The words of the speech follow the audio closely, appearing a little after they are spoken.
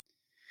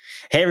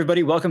Hey,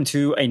 everybody, welcome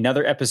to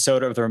another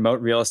episode of the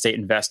Remote Real Estate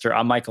Investor.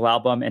 I'm Michael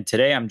Album, and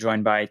today I'm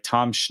joined by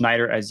Tom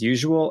Schneider, as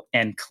usual,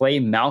 and Clay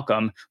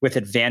Malcolm with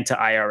Advanta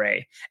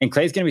IRA. And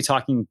Clay's going to be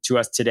talking to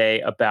us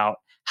today about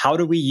how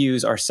do we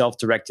use our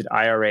self-directed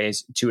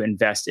IRAs to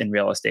invest in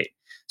real estate.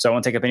 So I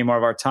won't take up any more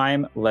of our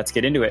time. Let's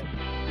get into it.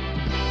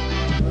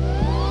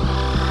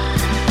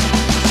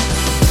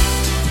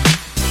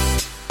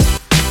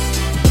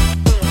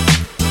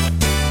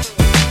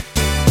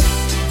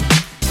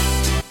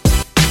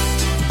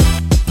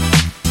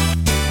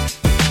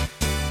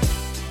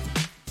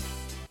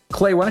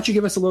 Clay, why don't you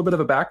give us a little bit of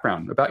a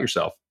background about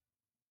yourself?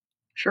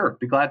 Sure,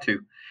 be glad to.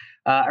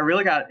 I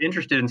really got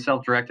interested in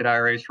self-directed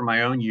IRAs for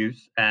my own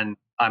use, and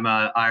I'm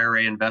an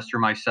IRA investor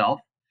myself,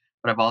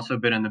 but I've also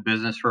been in the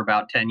business for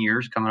about 10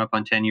 years, coming up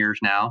on 10 years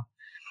now.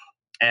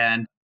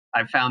 And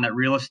I've found that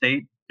real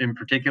estate in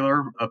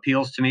particular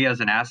appeals to me as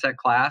an asset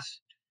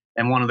class.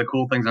 And one of the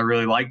cool things I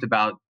really liked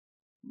about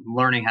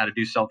learning how to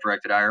do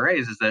self-directed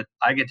IRAs is that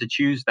I get to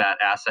choose that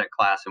asset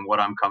class and what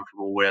I'm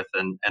comfortable with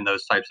and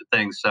those types of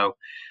things. So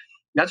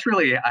that's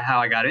really how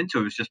I got into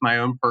it. It was just my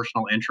own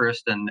personal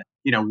interest and,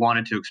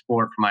 wanted to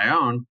explore it for my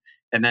own,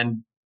 and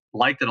then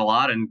liked it a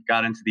lot and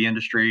got into the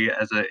industry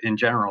in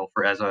general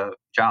as a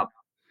job.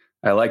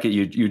 I like it.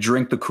 You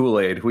drink the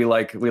Kool-Aid. We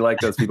like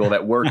those people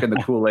that work in the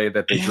Kool-Aid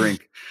that they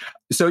drink.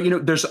 So,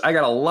 I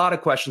got a lot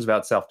of questions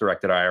about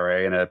self-directed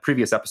IRA. In a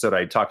previous episode,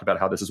 I talked about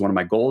how this is one of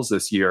my goals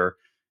this year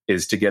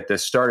is to get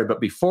this started. But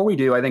before we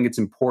do, I think it's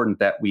important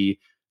that we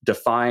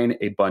define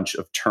a bunch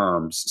of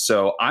terms.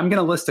 So I'm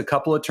going to list a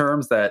couple of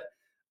terms that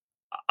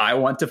I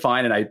want to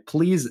find, and I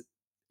please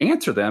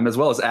answer them as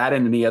well as add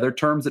in any other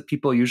terms that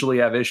people usually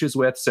have issues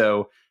with.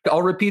 So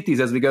I'll repeat these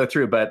as we go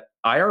through, but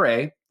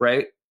IRA,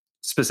 right?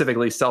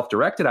 Specifically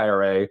self-directed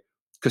IRA,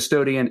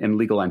 custodian, and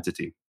legal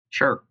entity.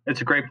 Sure.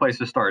 It's a great place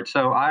to start.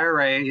 So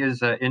IRA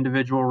is an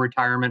individual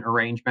retirement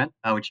arrangement,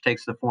 which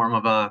takes the form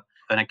of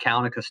an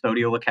account, a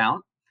custodial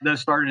account.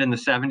 Those started in the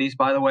 70s,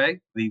 by the way.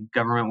 The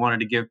government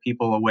wanted to give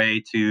people a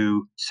way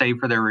to save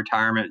for their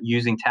retirement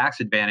using tax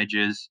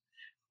advantages.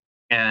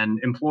 And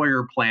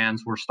employer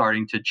plans were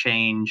starting to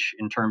change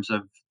in terms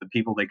of the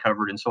people they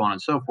covered and so on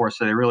and so forth.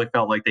 So they really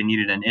felt like they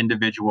needed an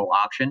individual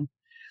option.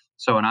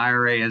 So an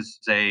IRA is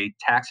a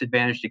tax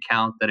advantaged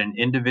account that an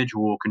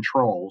individual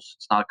controls.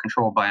 It's not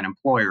controlled by an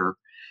employer.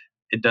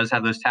 It does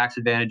have those tax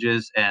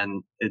advantages,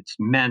 and it's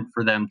meant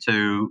for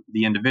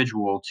the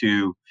individual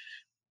to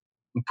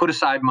put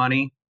aside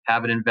money,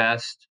 have it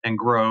invest, and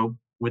grow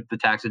with the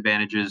tax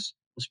advantages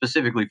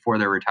specifically for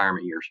their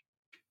retirement years.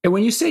 And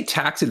when you say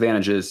tax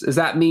advantages, does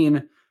that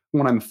mean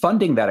when I'm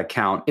funding that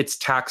account, it's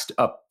taxed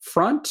up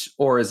front,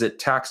 or is it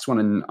taxed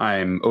when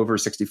I'm over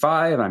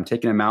 65 and I'm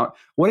taking them out?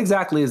 What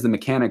exactly is the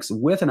mechanics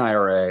with an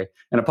IRA?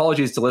 And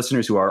apologies to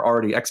listeners who are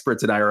already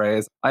experts in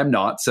IRAs. I'm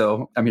not,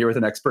 so I'm here with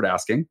an expert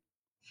asking.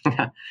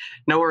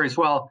 No worries.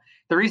 Well,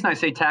 the reason I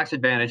say tax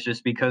advantage is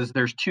because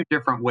there's two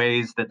different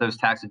ways that those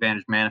tax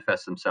advantages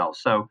manifest themselves.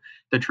 So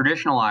the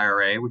traditional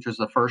IRA, which was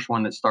the first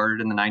one that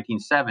started in the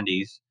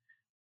 1970s,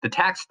 the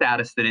tax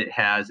status that it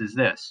has is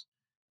this.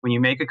 When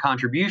you make a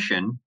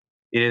contribution,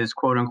 it is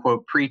quote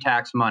unquote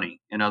pre-tax money.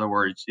 In other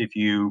words, if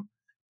you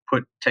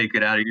take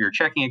it out of your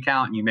checking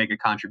account and you make a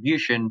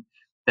contribution,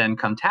 then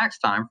come tax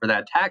time for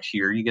that tax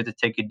year, you get to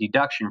take a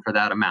deduction for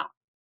that amount.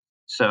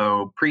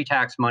 So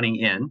pre-tax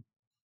money in,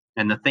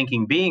 and the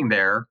thinking being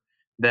there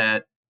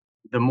that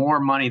the more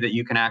money that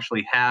you can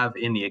actually have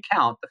in the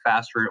account, the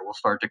faster it will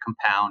start to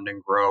compound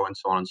and grow and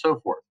so on and so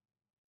forth.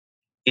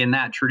 In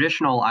that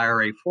traditional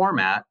IRA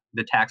format,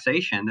 the tax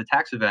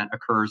event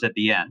occurs at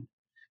the end.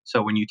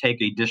 So when you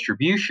take a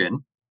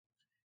distribution,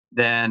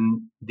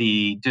 then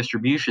the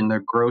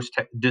gross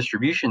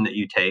distribution that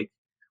you take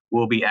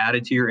will be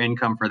added to your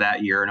income for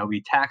that year, and it'll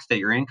be taxed at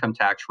your income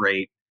tax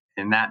rate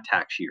in that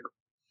tax year.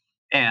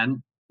 And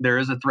there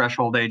is a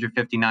threshold age of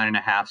 59 and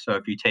a half. So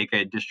if you take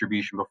a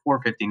distribution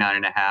before 59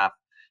 and a half,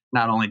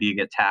 not only do you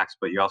get taxed,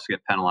 but you also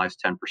get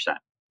penalized 10%.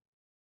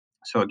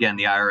 So again,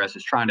 the IRS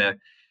is trying to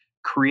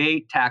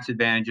create tax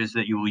advantages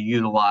that you will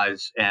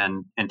utilize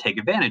and take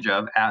advantage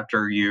of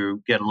after you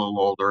get a little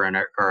older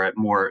or at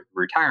more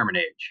retirement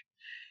age.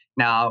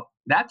 Now,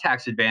 that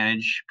tax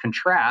advantage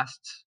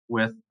contrasts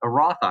with a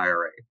Roth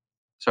IRA.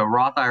 So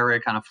Roth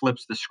IRA kind of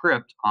flips the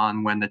script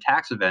on when the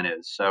tax event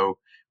is. So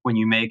when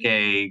you make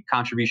a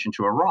contribution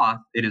to a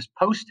Roth, it is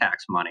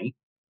post-tax money,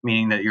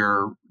 meaning that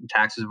your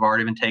taxes have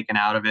already been taken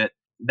out of it.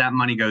 That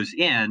money goes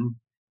in,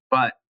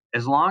 but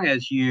as long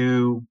as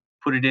you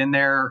put it in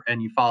there and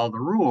you follow the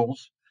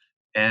rules,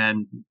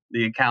 and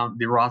the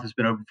Roth has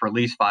been open for at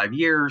least 5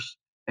 years,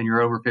 and you're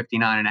over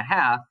 59 and a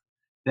half,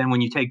 then when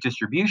you take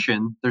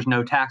distribution, there's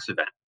no tax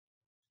event.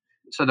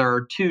 So there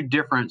are two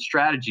different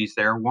strategies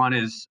there. One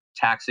is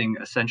taxing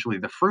essentially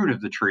the fruit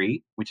of the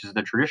tree, which is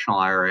the traditional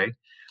IRA,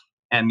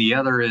 and the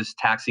other is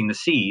taxing the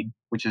seed,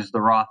 which is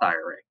the Roth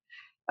IRA.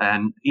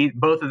 And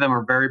both of them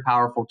are very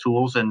powerful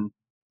tools, and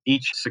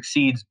each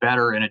succeeds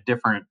better in a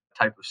different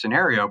type of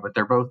scenario, but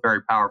they're both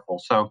very powerful.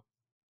 So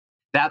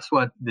that's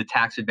what the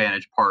tax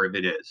advantage part of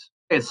it is.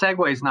 It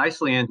segues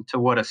nicely into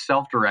what a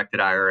self-directed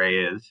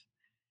IRA is,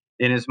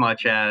 in as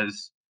much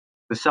as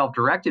the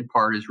self-directed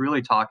part is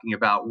really talking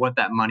about what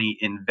that money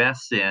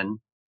invests in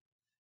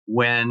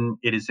when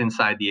it is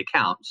inside the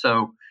account.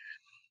 So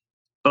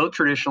both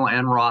traditional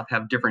and Roth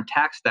have different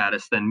tax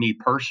status than me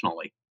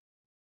personally.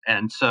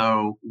 And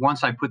so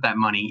once I put that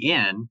money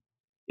in,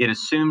 it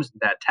assumes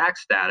that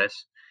tax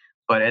status.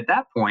 But at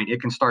that point,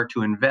 it can start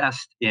to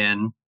invest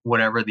in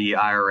whatever the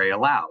IRA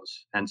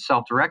allows. And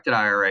self directed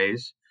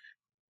IRAs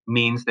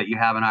means that you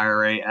have an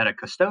IRA at a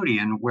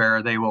custodian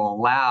where they will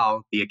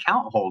allow the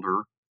account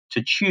holder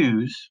to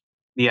choose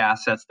the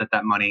assets that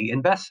that money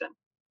invests in.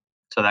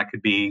 So that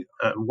could be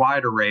a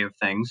wide array of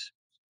things.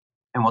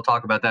 And we'll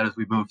talk about that as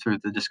we move through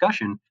the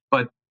discussion.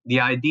 But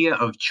the idea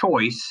of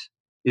choice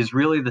is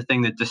really the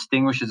thing that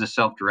distinguishes a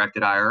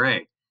self-directed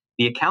IRA.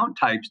 The account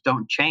types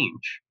don't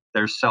change.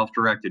 There's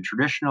self-directed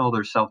traditional,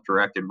 there's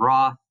self-directed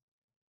Roth,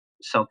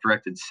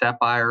 self-directed SEP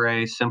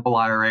IRA, simple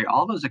IRA.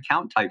 All those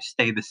account types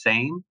stay the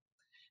same.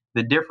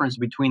 The difference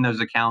between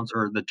those accounts,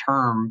 or the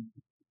term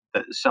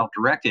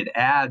self-directed,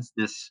 adds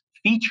this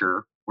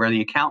feature where the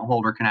account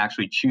holder can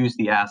actually choose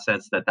the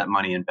assets that that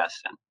money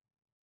invests in.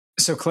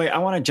 So Clay, I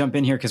want to jump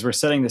in here because we're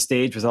setting the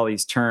stage with all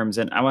these terms.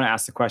 And I want to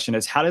ask the question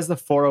is, how does the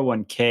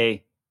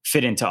 401k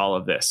fit into all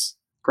of this?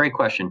 Great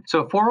question.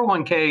 So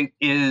 401k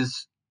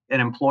is an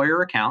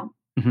employer account,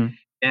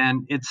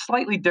 and it's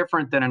slightly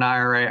different than an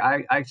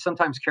IRA. I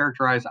sometimes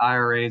characterize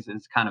IRAs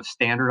as kind of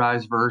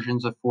standardized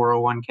versions of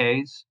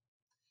 401ks.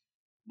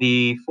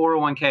 The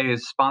 401k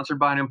is sponsored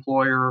by an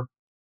employer.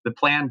 The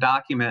plan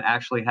document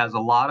actually has a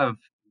lot of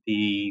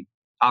the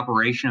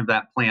operation of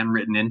that plan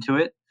written into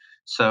it.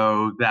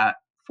 So that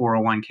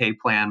 401k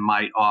plan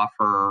might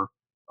offer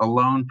a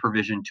loan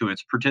provision to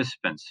its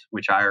participants,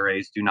 which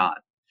IRAs do not.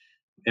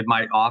 It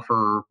might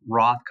offer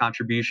Roth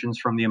contributions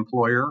from the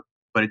employer,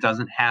 but it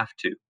doesn't have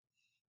to.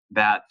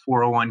 That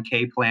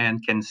 401k plan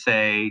can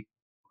say,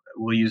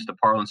 we'll use the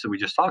parlance that we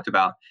just talked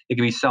about, it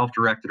can be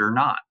self-directed or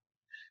not.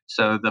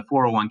 So the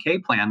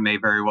 401k plan may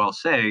very well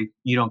say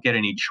you don't get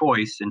any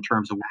choice in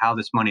terms of how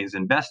this money is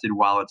invested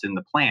while it's in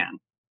the plan.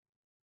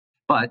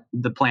 But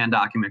the plan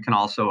document can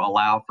also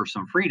allow for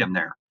some freedom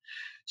there.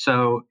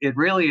 So it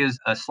really is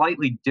a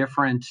slightly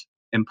different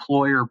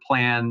employer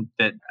plan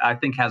that I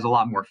think has a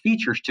lot more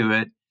features to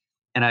it.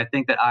 And I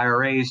think that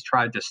IRAs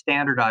tried to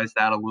standardize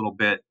that a little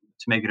bit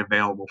to make it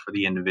available for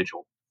the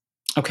individual.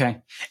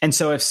 Okay. And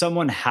so if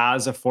someone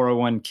has a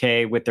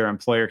 401k with their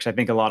employer, because I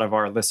think a lot of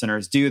our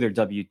listeners do, they're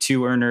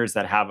W-2 earners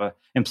that have a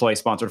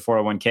employee-sponsored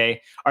 401k,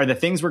 are the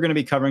things we're going to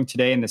be covering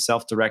today in the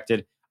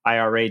self-directed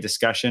IRA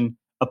discussion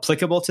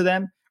applicable to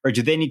them? Or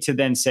do they need to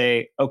then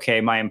say, okay,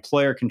 my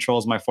employer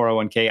controls my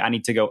 401k, I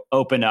need to go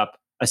open up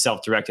a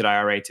self-directed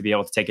IRA to be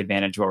able to take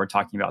advantage of what we're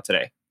talking about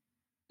today?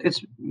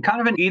 It's kind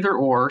of an either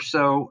or.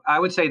 So I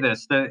would say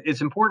this,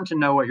 it's important to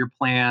know what your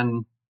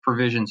plan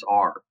provisions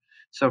are.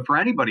 So for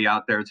anybody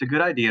out there, it's a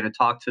good idea to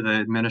talk to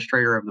the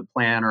administrator of the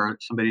plan or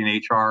somebody in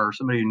HR or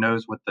somebody who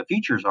knows what the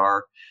features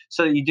are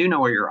so that you do know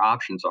what your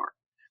options are.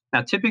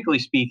 Now, typically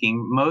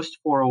speaking, most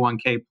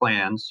 401k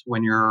plans,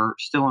 when you're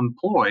still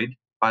employed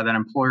by that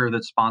employer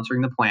that's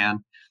sponsoring the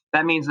plan,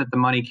 that means that the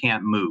money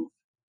can't move.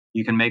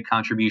 You can make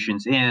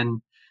contributions in,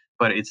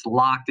 but it's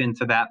locked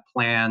into that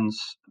plan's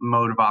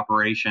mode of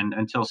operation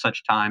until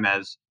such time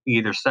as you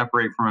either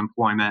separate from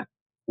employment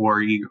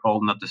or you're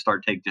old enough to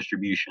start take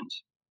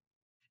distributions.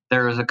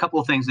 There's a couple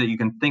of things that you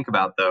can think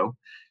about, though.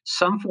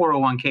 Some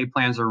 401k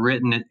plans are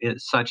written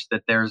such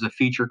that there's a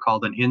feature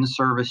called an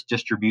in-service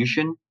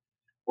distribution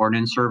or an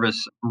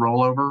in-service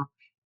rollover.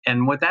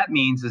 And what that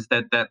means is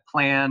that that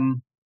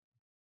plan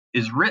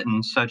is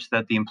written such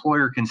that the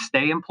employer can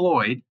stay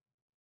employed,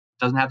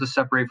 doesn't have to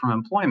separate from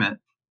employment,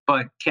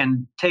 but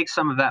can take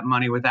some of that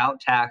money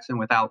without tax and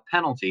without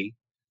penalty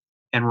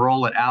and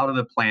roll it out of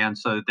the plan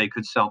so that they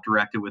could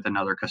self-direct it with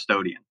another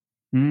custodian.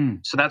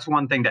 So that's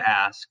one thing to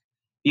ask.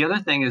 The other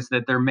thing is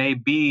that there may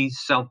be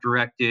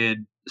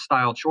self-directed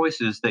style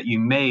choices that you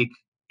make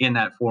in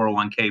that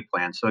 401k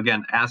plan. So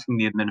again, asking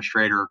the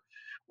administrator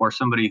or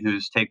somebody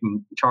who's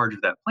taking charge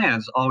of that plan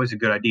is always a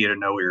good idea to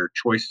know what your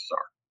choices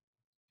are.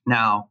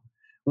 Now,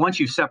 once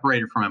you've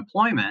separated from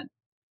employment,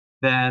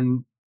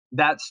 then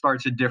that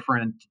starts a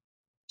different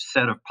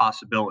set of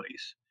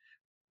possibilities.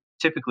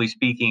 Typically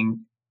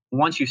speaking,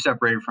 once you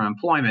separated from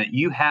employment,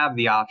 you have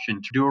the option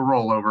to do a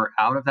rollover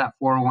out of that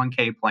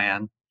 401k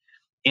plan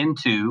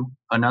into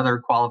another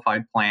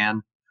qualified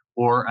plan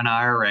or an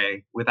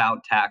IRA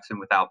without tax and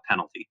without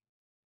penalty.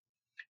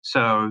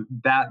 So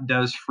that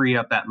does free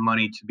up that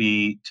money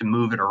to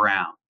move it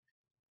around.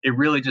 It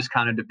really just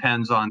kind of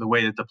depends on the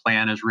way that the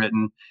plan is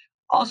written.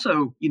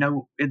 Also,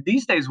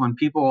 these days when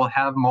people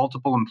have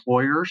multiple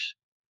employers,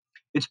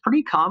 it's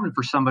pretty common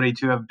for somebody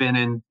to have been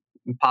in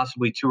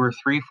possibly 2 or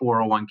 3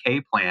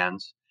 401k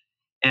plans.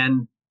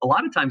 And a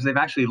lot of times they've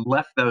actually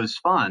left those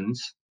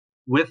funds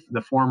with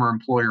the former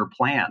employer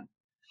plan.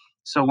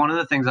 So one of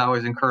the things I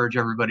always encourage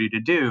everybody to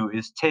do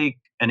is take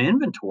an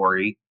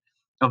inventory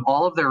of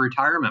all of their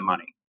retirement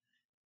money.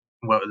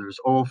 Well, there's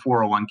old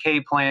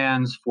 401k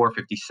plans,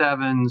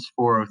 457s,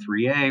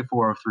 403a,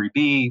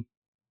 403b,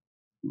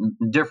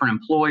 different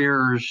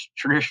employers,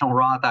 traditional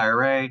Roth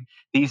IRA.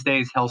 These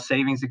days, health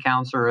savings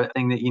accounts are a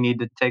thing that you need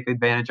to take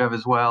advantage of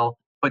as well.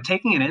 But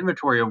taking an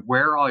inventory of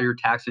where all your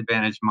tax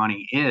advantage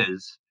money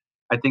is,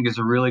 I think is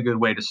a really good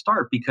way to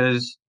start,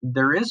 because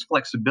there is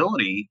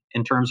flexibility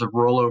in terms of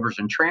rollovers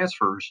and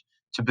transfers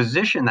to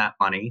position that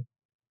money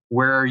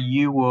where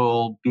you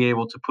will be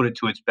able to put it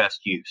to its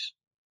best use.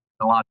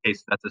 In a lot of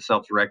cases, that's a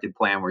self-directed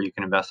plan where you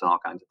can invest in all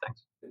kinds of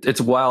things.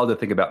 It's wild to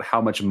think about how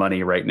much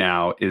money right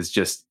now is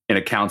just in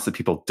accounts that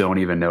people don't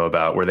even know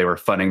about, where they were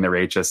funding their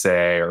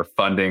HSA or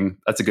funding.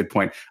 That's a good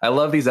point. I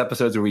love these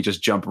episodes where we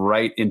just jump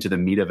right into the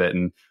meat of it.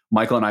 And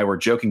Michael and I were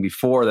joking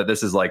before that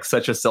this is like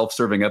such a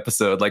self-serving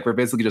episode. Like we're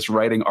basically just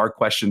writing our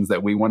questions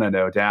that we want to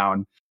know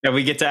down. Yeah,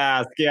 we get to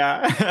ask.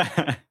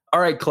 Yeah. All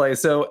right, Clay.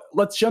 So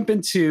let's jump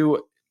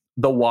into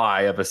the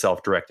why of a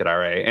self-directed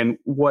IRA. And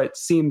what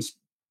seems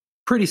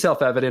pretty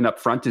self-evident up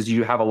front is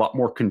you have a lot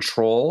more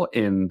control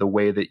in the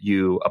way that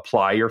you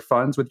apply your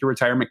funds with your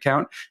retirement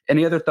account.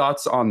 Any other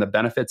thoughts on the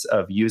benefits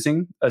of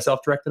using a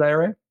self-directed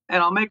IRA?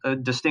 And I'll make a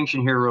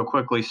distinction here real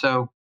quickly.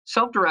 So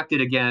self-directed,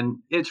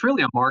 again, it's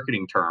really a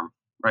marketing term,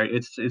 right?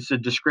 It's a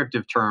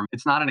descriptive term.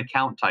 It's not an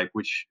account type,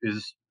 which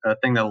is a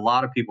thing that a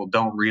lot of people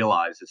don't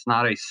realize. It's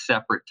not a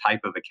separate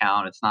type of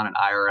account. It's not an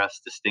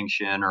IRS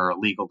distinction or a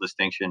legal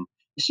distinction.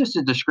 It's just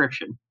a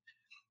description.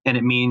 And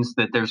it means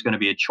that there's going to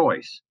be a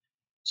choice.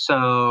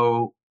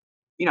 So,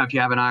 if you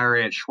have an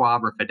IRA at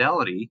Schwab or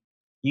Fidelity,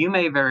 you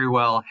may very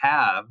well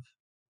have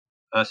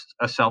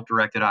a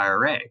self-directed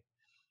IRA,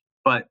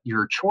 but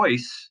your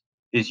choice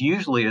is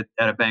usually at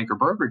a bank or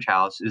brokerage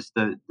house is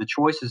the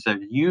choices are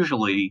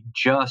usually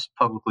just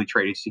publicly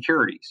traded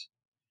securities.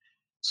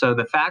 So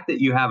the fact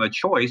that you have a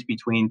choice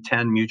between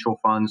 10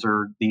 mutual funds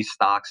or these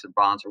stocks or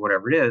bonds or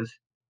whatever it is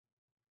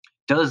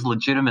does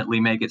legitimately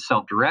make it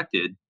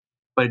self-directed,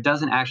 but it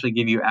doesn't actually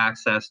give you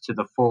access to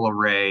the full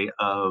array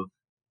of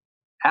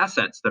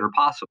assets that are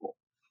possible.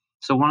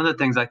 So one of the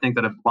things I think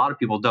that a lot of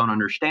people don't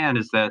understand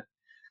is that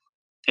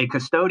a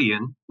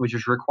custodian, which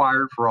is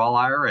required for all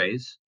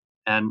IRAs,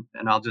 and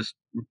I'll just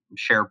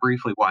share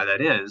briefly why that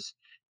is,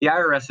 the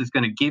IRS is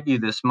going to give you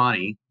this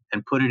money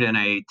and put it in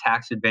a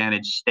tax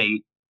advantage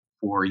state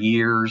for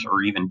years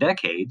or even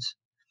decades,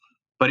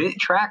 but it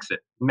tracks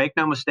it. Make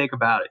no mistake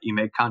about it. You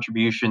make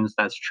contributions,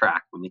 that's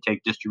tracked. When you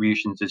take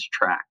distributions, it's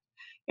tracked.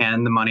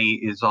 And the money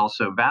is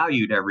also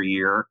valued every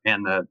year,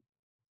 and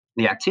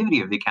the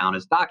activity of the account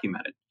is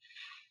documented.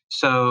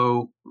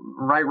 So,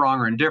 right, wrong,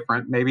 or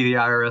indifferent, maybe the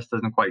IRS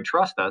doesn't quite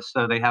trust us.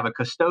 So they have a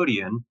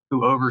custodian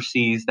who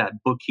oversees that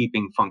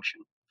bookkeeping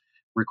function,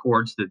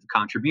 records the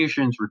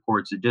contributions,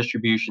 records the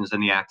distributions,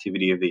 and the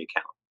activity of the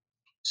account.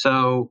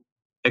 So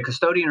a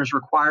custodian is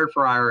required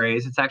for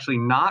IRAs. It's actually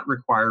not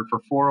required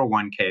for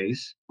 401ks.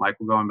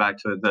 Michael, going back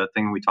to the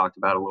thing we talked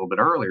about a little bit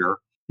earlier,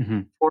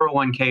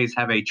 401ks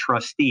have a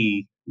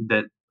trustee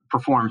that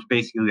performs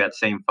basically that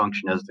same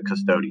function as the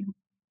custodian.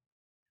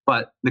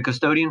 But the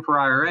custodian for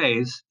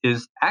IRAs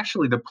is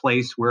actually the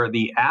place where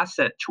the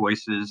asset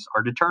choices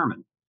are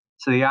determined.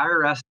 So the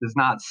IRS does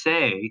not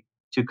say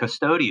to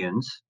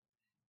custodians,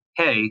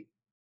 hey,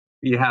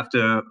 you have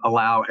to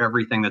allow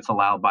everything that's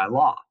allowed by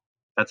law.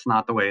 That's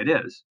not the way it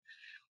is.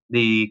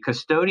 The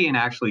custodian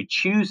actually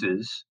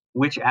chooses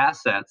which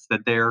assets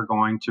that they're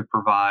going to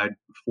provide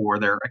for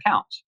their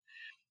accounts.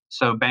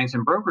 So banks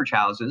and brokerage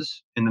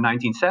houses in the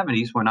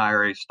 1970s, when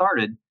IRAs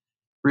started,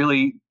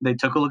 really, they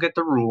took a look at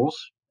the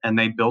rules and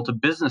they built a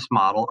business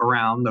model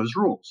around those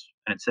rules.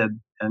 And it said,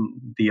 and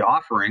the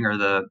offering or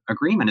the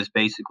agreement is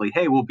basically,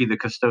 hey, we'll be the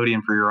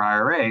custodian for your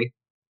IRA,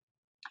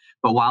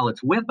 but while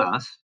it's with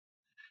us,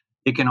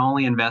 it can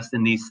only invest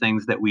in these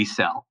things that we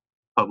sell,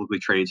 publicly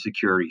traded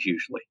securities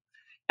usually.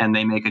 And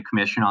they make a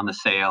commission on the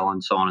sale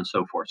and so on and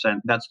so forth.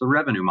 And that's the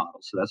revenue model.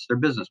 So that's their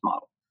business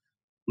model.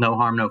 No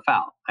harm, no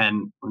foul.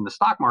 And when the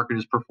stock market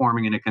is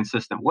performing in a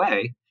consistent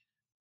way,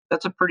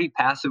 that's a pretty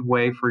passive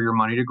way for your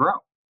money to grow.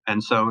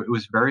 And so it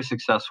was very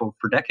successful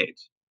for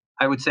decades.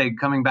 I would say,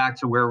 coming back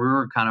to where we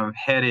were kind of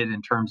headed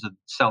in terms of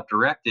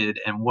self-directed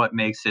and what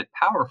makes it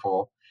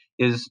powerful,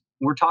 is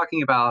we're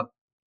talking about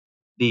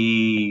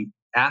the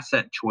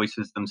asset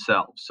choices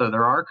themselves. So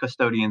there are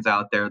custodians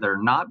out there that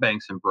are not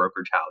banks and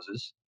brokerage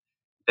houses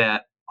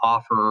that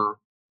offer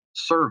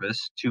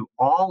service to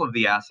all of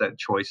the asset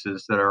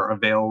choices that are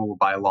available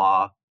by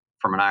law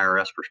from an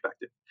IRS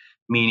perspective,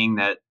 meaning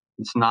that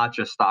it's not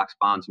just stocks,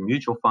 bonds, and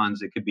mutual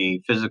funds. It could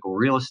be physical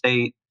real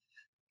estate,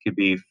 it could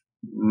be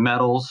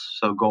metals,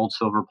 so gold,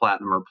 silver,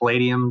 platinum, or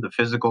palladium, the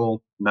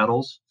physical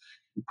metals,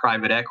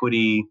 private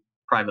equity,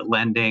 private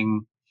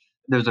lending.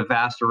 There's a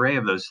vast array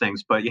of those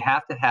things, but you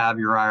have to have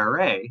your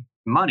IRA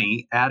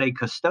money at a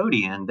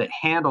custodian that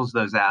handles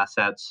those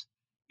assets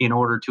in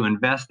order to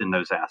invest in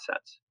those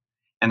assets.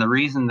 And the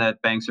reason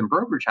that banks and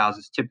brokerage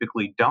houses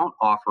typically don't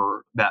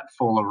offer that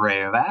full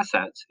array of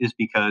assets is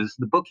because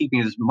the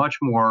bookkeeping is much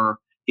more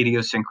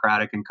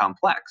idiosyncratic and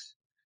complex.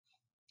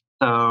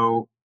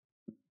 So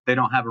they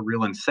don't have a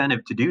real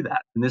incentive to do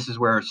that. And this is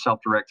where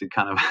self-directed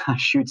kind of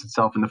shoots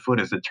itself in the foot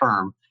as a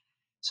term.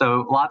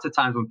 So lots of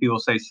times when people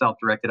say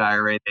self-directed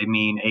IRA, they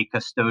mean a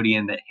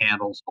custodian that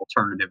handles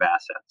alternative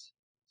assets.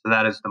 So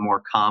that is the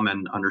more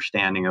common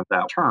understanding of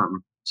that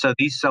term. So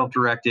these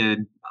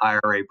self-directed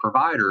IRA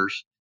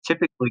providers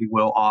typically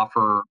will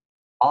offer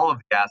all of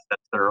the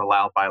assets that are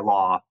allowed by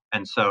law.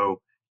 And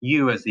so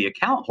you as the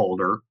account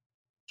holder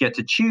get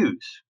to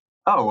choose.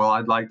 Oh, well,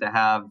 I'd like to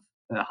have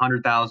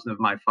 100,000 of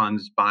my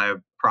funds buy a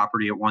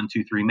property at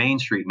 123 Main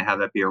Street and have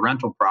that be a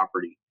rental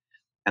property.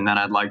 And then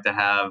I'd like to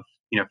have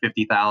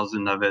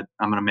 50,000 of it,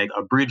 I'm going to make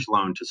a bridge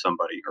loan to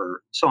somebody,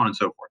 or so on and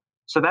so forth.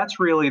 So that's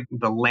really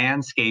the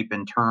landscape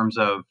in terms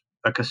of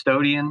a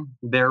custodian,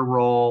 their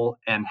role,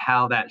 and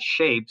how that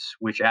shapes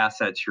which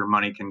assets your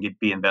money can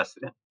be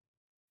invested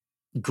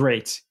in.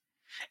 Great.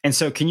 And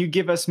so can you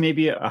give us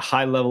maybe a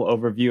high level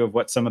overview of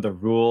what some of the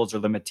rules or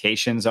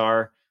limitations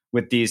are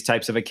with these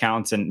types of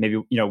accounts, and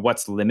maybe,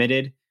 what's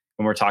limited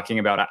when we're talking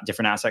about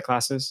different asset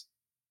classes?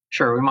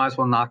 Sure. We might as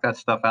well knock that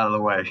stuff out of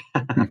the way.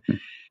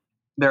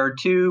 There are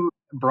two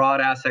broad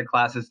asset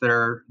classes that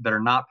are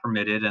not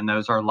permitted, and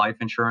those are life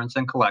insurance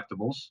and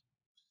collectibles.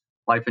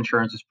 Life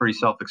insurance is pretty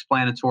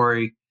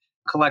self-explanatory.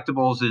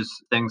 Collectibles is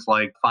things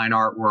like fine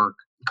artwork,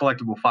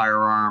 collectible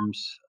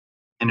firearms,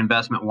 an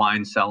investment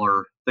wine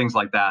cellar, things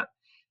like that.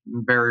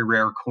 Very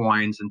rare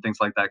coins and things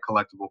like that,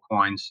 collectible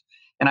coins.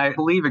 And I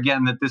believe,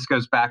 again, that this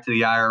goes back to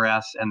the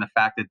IRS and the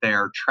fact that they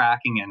are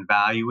tracking and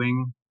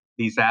valuing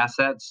these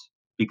assets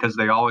because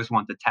they always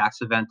want the tax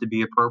event to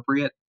be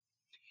appropriate.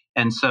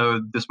 And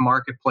so this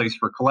marketplace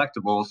for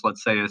collectibles,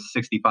 let's say a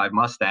 65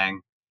 Mustang,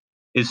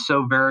 is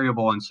so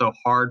variable and so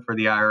hard for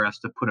the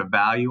IRS to put a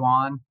value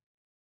on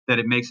that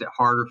it makes it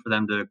harder for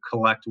them to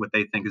collect what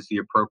they think is the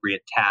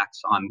appropriate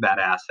tax on that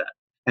asset.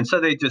 And so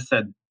they just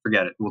said,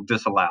 forget it, we'll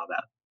disallow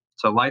that.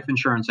 So life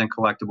insurance and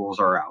collectibles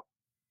are out.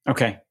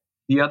 Okay.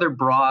 The other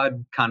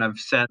broad kind of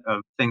set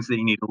of things that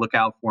you need to look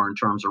out for in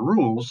terms of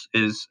rules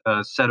is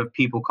a set of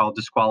people called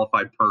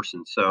disqualified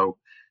persons. So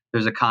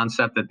there's a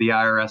concept that the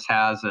IRS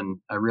has, and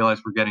I realize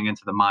we're getting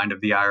into the mind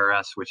of the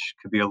IRS, which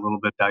could be a little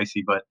bit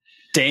dicey, but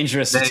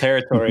dangerous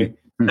territory.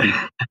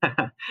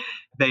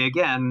 They,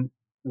 again,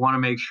 want to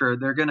make sure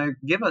they're going to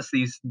give us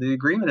the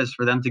agreement is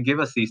for them to give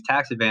us these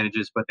tax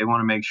advantages, but they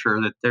want to make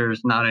sure that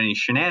there's not any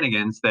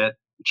shenanigans that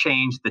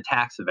change the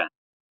tax event,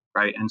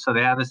 right? And so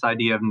they have this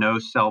idea of no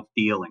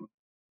self-dealing,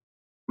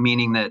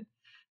 meaning that,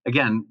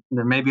 again,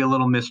 there may be a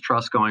little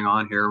mistrust going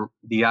on here.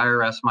 The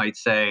IRS might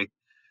say,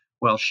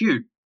 well,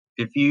 shoot,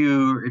 if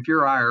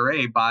your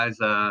IRA buys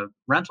a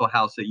rental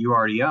house that you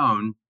already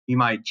own, you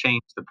might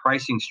change the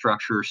pricing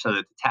structure so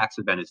that the tax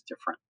event is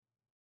different,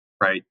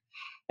 right?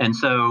 And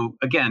so,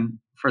 again,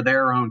 for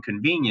their own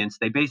convenience,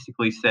 they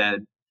basically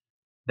said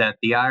that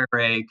the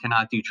IRA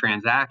cannot do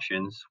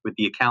transactions with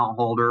the account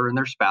holder and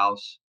their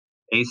spouse,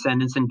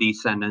 ascendants and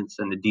descendants,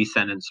 and the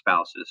descendant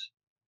spouses.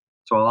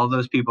 So all of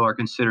those people are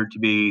considered to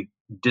be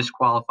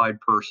disqualified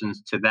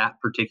persons to that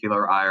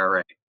particular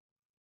IRA.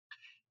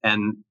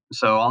 And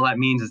so all that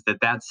means is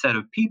that set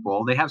of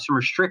people, they have some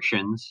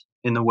restrictions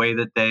in the way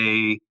that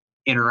they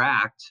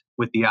interact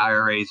with the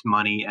IRA's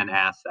money and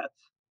assets,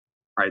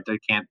 right? They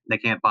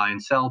can't buy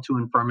and sell to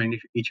and from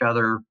each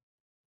other.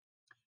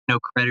 No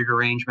credit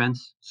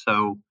arrangements.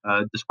 So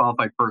a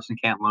disqualified person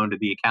can't loan to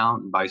the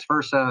account and vice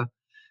versa.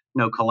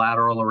 No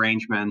collateral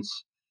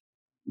arrangements.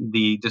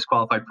 The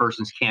disqualified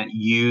persons can't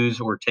use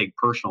or take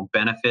personal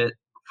benefit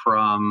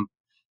from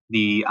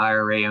the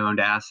IRA-owned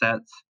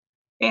assets.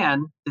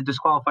 And the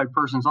disqualified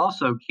persons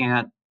also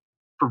can't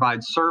provide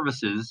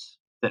services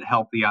that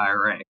help the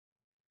IRA.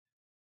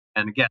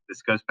 And again,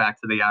 this goes back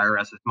to the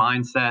IRS's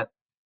mindset.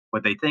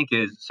 What they think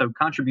is, so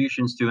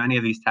contributions to any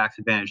of these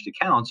tax-advantaged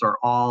accounts are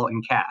all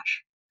in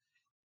cash.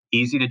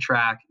 Easy to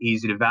track,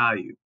 easy to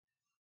value.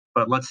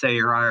 But let's say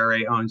your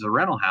IRA owns a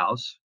rental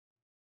house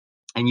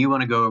and you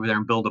want to go over there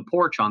and build a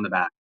porch on the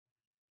back.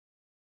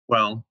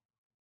 Well,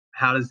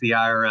 how does the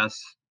IRS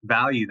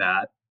value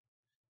that?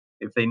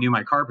 If they knew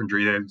my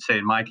carpentry, they would say,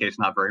 in my case,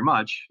 not very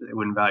much. They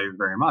wouldn't value it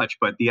very much.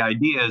 But the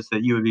idea is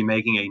that you would be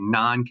making a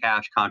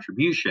non-cash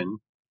contribution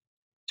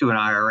to an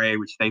IRA,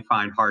 which they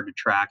find hard to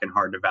track and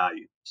hard to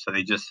value. So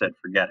they just said,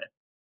 forget it.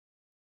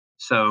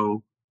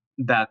 So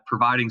that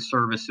providing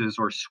services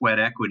or sweat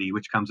equity,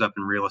 which comes up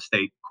in real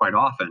estate quite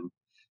often,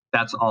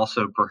 that's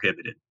also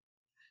prohibited.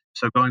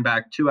 So going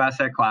back, two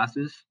asset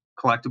classes,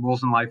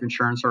 collectibles and life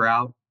insurance are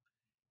out.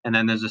 And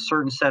then there's a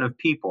certain set of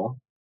people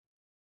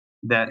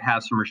that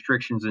have some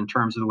restrictions in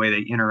terms of the way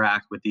they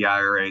interact with the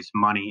IRA's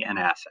money and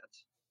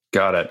assets.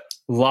 Got it.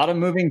 A lot of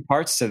moving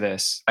parts to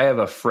this. I have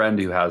a friend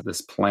who has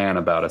this plan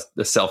about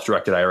a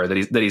self-directed IRA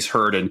that he's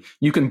heard, and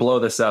you can blow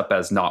this up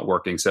as not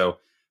working. So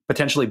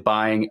potentially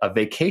buying a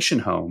vacation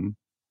home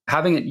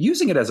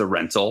using it as a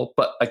rental,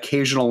 but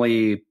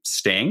occasionally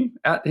staying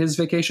at his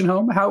vacation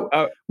home.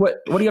 What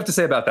do you have to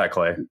say about that,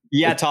 Clay?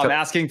 Yeah, Tom,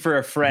 asking for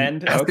a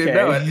friend. Okay.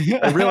 No,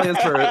 it really is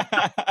for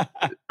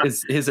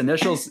his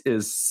initials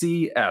is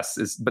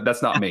CS, but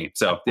that's not me.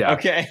 So yeah.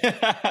 Okay.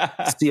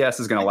 CS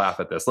is going to laugh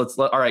at this.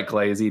 All right,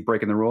 Clay, is he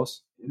breaking the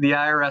rules? The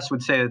IRS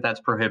would say that that's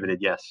prohibited.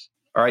 Yes.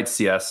 All right,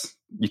 CS,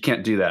 you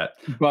can't do that.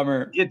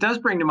 Bummer. It does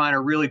bring to mind a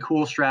really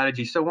cool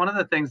strategy. So one of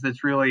the things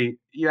that's really,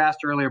 you asked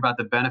earlier about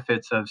the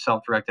benefits of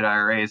self-directed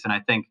IRAs, and I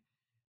think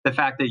the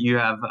fact that you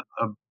have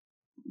a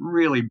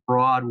really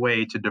broad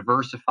way to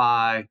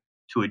diversify,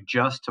 to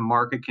adjust to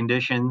market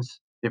conditions,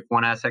 if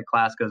one asset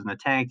class goes in the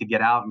tank, to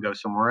get out and go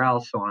somewhere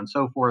else, so on and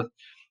so forth.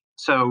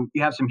 So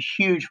you have some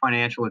huge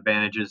financial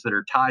advantages that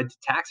are tied to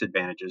tax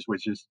advantages,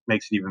 which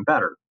makes it even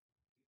better.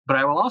 But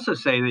I will also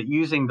say that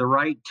using the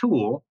right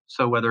tool,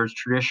 so whether it's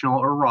traditional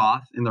or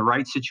Roth, in the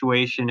right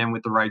situation and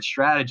with the right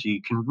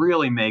strategy, can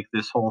really make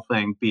this whole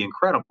thing be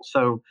incredible.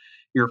 So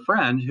your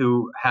friend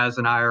who has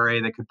an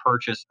IRA that could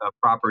purchase a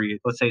property,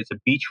 let's say it's a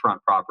beachfront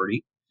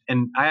property,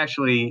 and I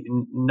actually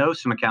know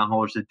some account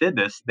holders that did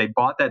this. They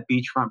bought that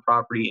beachfront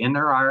property in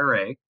their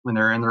IRA when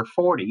they're in their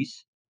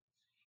 40s,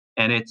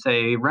 and it's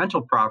a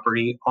rental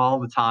property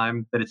all the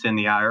time that it's in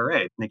the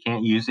IRA. They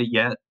can't use it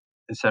yet,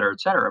 et cetera, et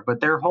cetera.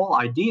 But their whole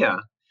idea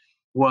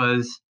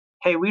was,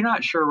 hey, we're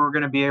not sure we're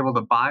going to be able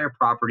to buy a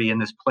property in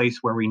this place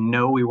where we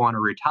know we want to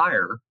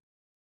retire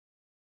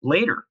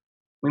later.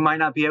 We might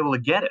not be able to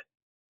get it.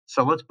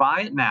 So let's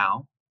buy it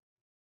now.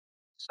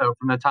 So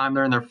from the time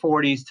they're in their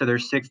 40s to their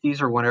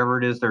 60s or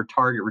whenever it is their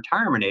target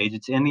retirement age,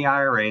 it's in the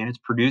IRA and it's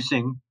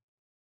producing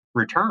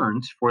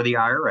returns for the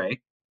IRA.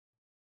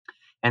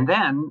 And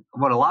then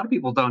what a lot of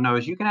people don't know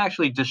is you can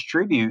actually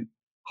distribute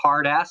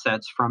hard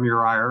assets from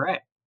your IRA.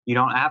 You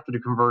don't have to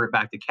convert it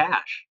back to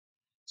cash.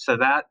 So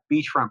that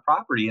beachfront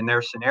property in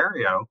their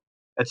scenario,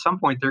 at some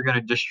point, they're going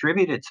to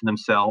distribute it to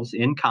themselves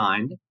in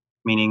kind,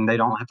 meaning they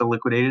don't have to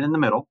liquidate it in the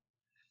middle.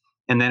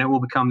 And then it will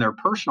become their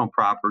personal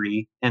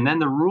property. And then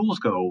the rules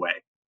go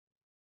away.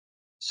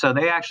 So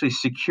they actually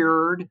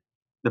secured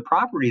the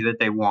property that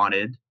they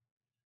wanted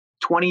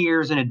 20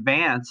 years in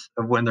advance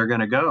of when they're going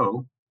to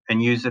go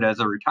and use it as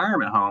a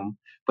retirement home.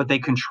 But they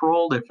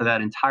controlled it for that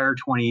entire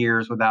 20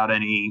 years without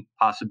any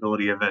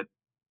possibility of it,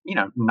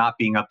 not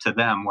being up to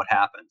them what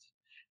happens.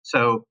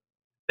 So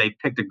they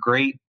picked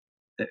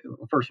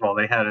first of all,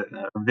 they had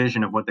a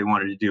vision of what they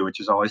wanted to do, which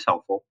is always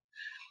helpful.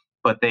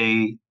 But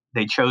they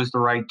chose the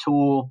right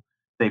tool.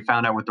 They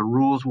found out what the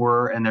rules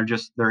were, and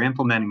they're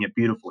implementing it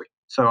beautifully.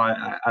 So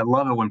I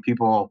love it when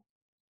people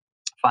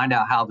find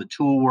out how the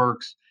tool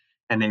works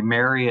and they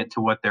marry it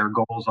to what their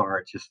goals are.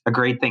 It's just a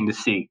great thing to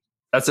see.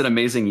 That's an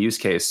amazing use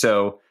case.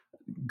 So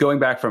going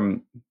back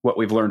from what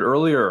we've learned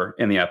earlier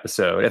in the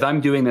episode, if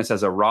I'm doing this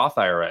as a Roth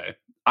IRA,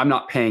 I'm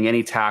not paying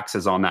any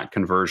taxes on that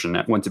conversion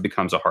once it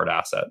becomes a hard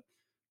asset.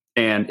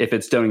 And if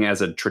it's doing it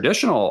as a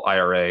traditional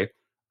IRA,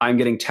 I'm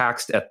getting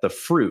taxed at the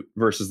fruit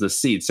versus the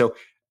seed. So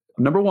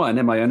number one,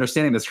 am I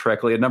understanding this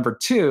correctly? And number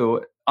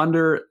two,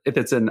 if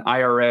it's an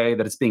IRA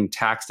that it's being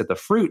taxed at the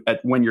fruit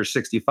when you're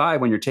 65,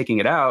 when you're taking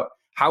it out,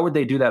 how would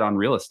they do that on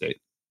real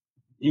estate?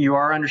 You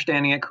are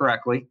understanding it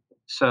correctly.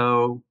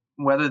 So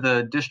whether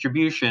the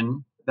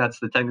distribution, that's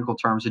the technical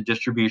terms of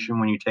distribution,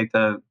 when you take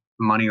the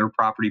money or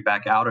property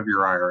back out of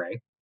your IRA,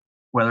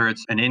 whether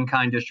it's an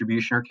in-kind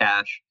distribution or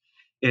cash,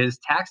 is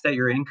taxed at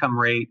your income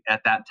rate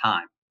at that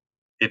time,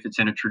 if it's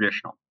in a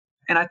traditional.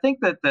 And I think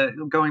that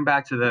going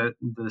back to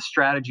the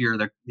strategy or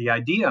the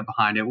idea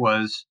behind it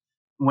was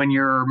when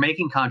you're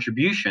making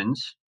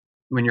contributions,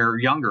 when you're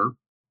younger,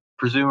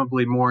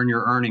 presumably more in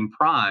your earning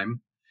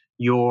prime,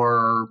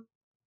 your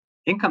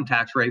income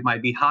tax rate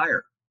might be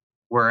higher.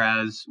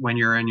 Whereas when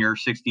you're in your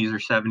 60s or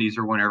 70s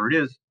or whenever it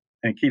is,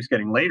 and it keeps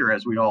getting later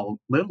as we all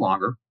live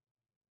longer,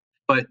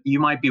 but you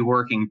might be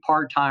working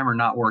part-time or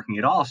not working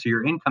at all. So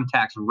your income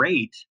tax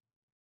rate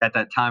at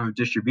that time of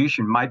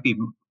distribution might be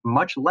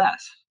much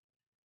less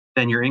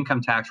than your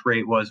income tax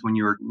rate was when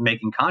you were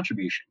making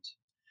contributions.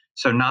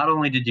 So not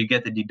only did you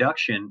get the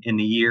deduction in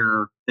the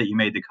year that you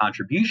made the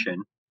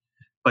contribution,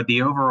 but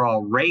the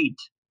overall rate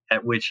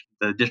at which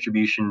the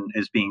distribution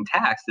is being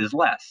taxed is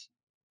less.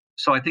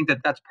 So I think that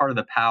that's part of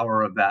the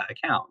power of that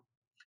account.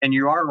 And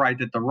you are right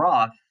that the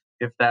Roth,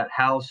 if that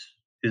house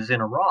is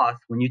in a Roth,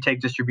 when you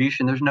take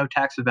distribution, there's no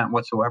tax event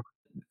whatsoever.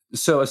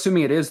 So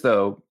assuming it is,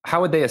 though,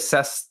 how would they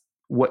assess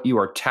what you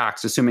are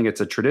taxed? Assuming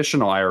it's a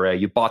traditional IRA,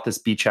 you bought this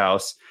beach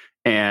house,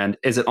 and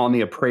is it on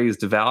the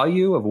appraised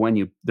value of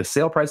the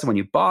sale price of when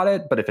you bought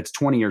it? But if it's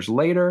 20 years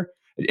later,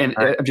 and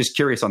right. I'm just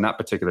curious on that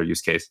particular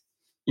use case.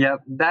 Yeah,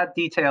 that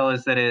detail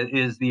is that it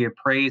is the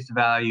appraised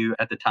value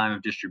at the time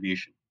of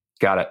distribution.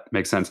 Got it.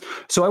 Makes sense.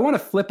 So I want to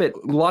flip it.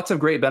 Lots of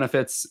great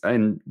benefits.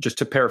 And just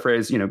to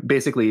paraphrase,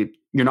 basically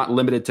you're not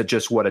limited to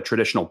just what a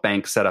traditional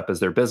bank set up as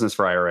their business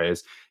for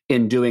IRAs.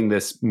 In doing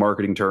this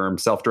marketing term,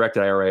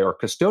 self-directed IRA or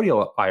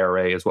custodial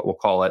IRA is what we'll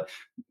call it.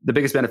 The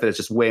biggest benefit is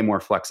just way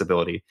more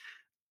flexibility.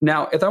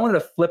 Now, if I wanted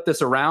to flip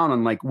this around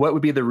on what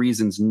would be the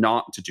reasons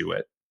not to do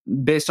it?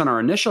 based on our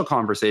initial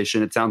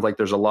conversation, it sounds like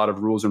there's a lot of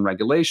rules and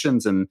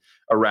regulations and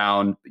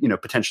around,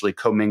 potentially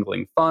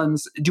commingling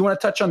funds. Do you want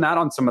to touch on that,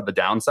 on some of the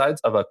downsides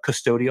of a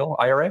custodial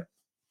IRA?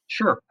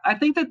 Sure. I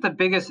think that the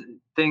biggest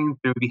thing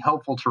that would be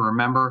helpful to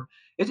remember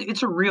is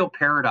it's a real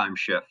paradigm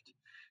shift.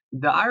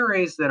 The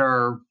IRAs that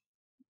are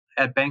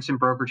at banks and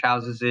brokerage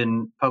houses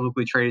in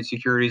publicly traded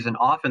securities, and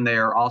often they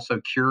are also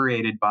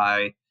curated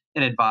by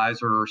an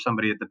advisor or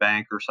somebody at the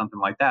bank or something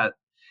like that.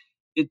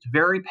 It's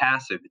very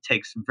passive. It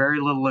takes very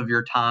little of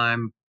your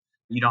time.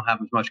 You don't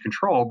have as much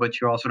control,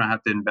 but you also don't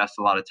have to invest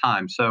a lot of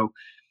time. So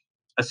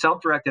a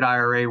self-directed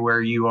IRA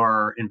where you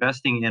are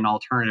investing in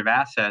alternative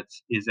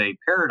assets is a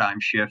paradigm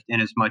shift in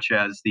as much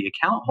as the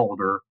account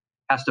holder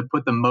has to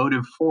put the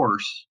motive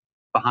force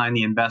behind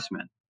the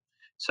investment.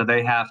 So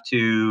they have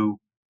to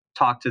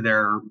talk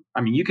to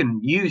you can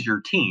use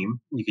your team.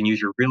 You can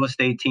use your real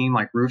estate team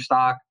like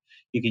Roofstock.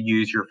 You could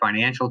use your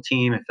financial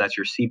team if that's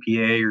your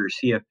CPA or your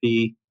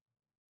CFP.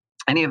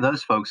 Any of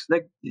those folks,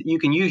 you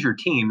can use your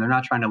team. They're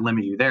not trying to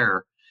limit you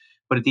there.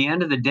 But at the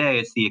end of the day,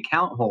 it's the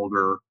account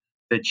holder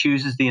that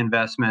chooses the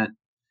investment,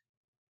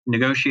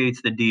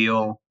 negotiates the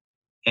deal,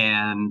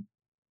 and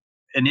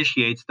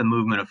initiates the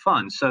movement of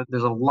funds. So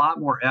there's a lot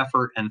more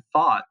effort and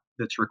thought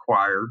that's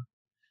required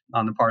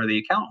on the part of the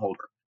account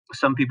holder.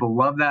 Some people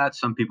love that.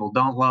 Some people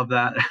don't love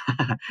that.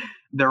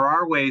 There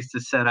are ways to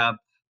set up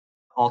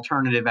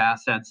alternative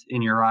assets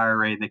in your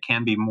IRA that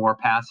can be more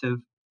passive.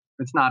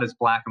 It's not as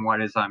black and white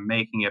as I'm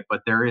making it,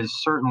 but there is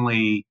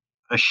certainly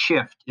a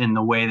shift in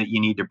the way that you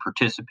need to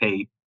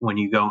participate when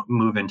you go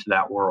move into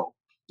that world.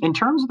 In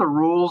terms of the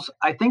rules,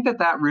 I think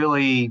that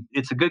really,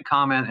 it's a good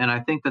comment. And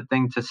I think the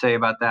thing to say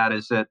about that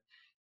is that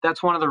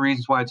that's one of the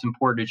reasons why it's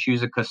important to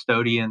choose a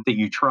custodian that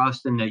you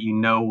trust and that you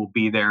know will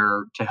be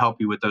there to help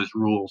you with those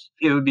rules.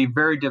 It would be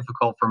very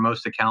difficult for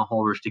most account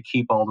holders to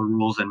keep all the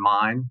rules in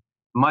mind.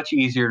 Much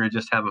easier to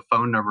just have a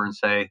phone number and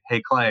say,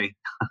 hey, Clay,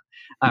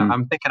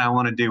 I'm thinking I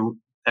want to do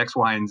X,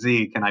 Y, and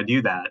Z. Can I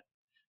do that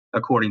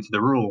according to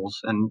the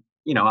rules? And,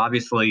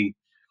 obviously,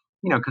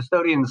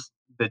 custodians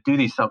that do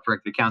these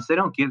self-directed accounts, they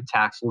don't give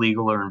tax,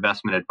 legal, or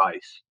investment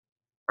advice,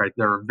 right?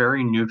 They're a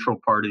very neutral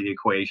part of the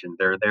equation.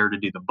 They're there to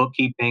do the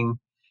bookkeeping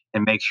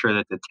and make sure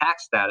that the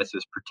tax status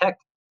is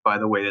protected by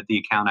the way that the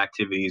account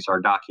activities are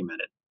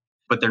documented.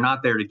 But they're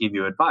not there to give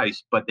you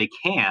advice, but they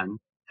can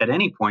at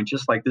any point,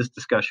 just like this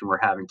discussion we're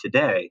having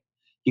today.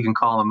 You can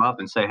call them up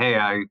and say, hey,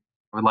 I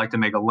would like to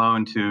make a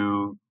loan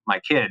to my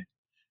kid.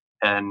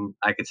 And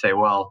I could say,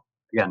 well,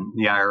 again,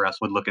 the IRS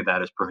would look at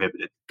that as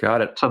prohibited.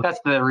 Got it. So that's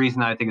the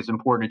reason I think it's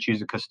important to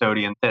choose a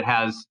custodian that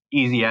has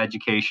easy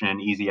education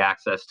and easy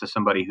access to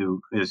somebody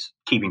who is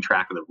keeping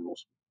track of the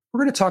rules. We're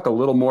going to talk a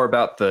little more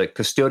about the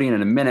custodian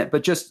in a minute,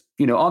 but just,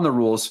 on the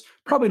rules,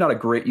 probably not a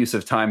great use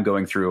of time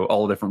going through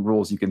all the different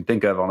rules you can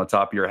think of on the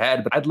top of your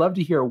head, but I'd love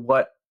to hear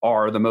what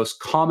are the most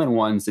common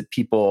ones that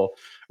people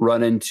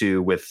run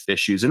into with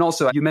issues. And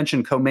also, you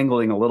mentioned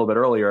commingling a little bit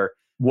earlier.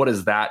 What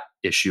does that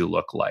issue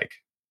look like?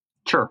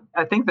 Sure.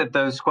 I think that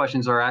those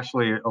questions are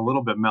actually a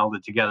little bit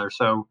melded together.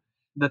 So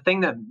the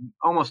thing that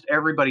almost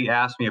everybody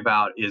asks me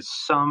about is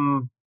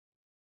some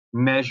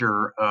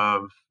measure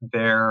of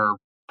their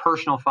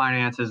personal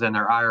finances and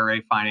their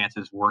IRA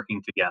finances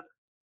working together.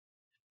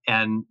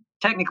 And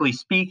technically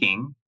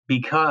speaking,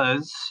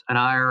 because an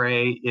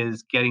IRA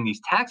is getting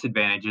these tax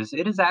advantages,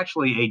 it is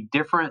actually a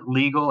different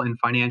legal and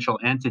financial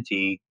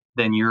entity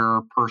than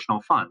your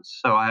personal funds.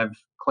 So I have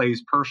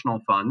Clay's personal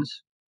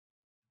funds,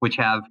 which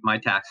have my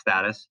tax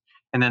status,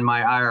 and then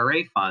my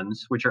IRA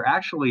funds, which are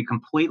actually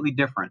completely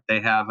different.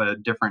 They have a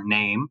different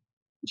name.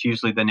 It's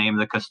usually the name of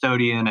the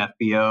custodian,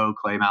 FBO,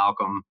 Clay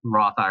Malcolm,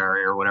 Roth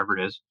IRA, or whatever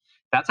it is.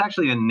 That's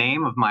actually the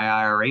name of my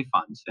IRA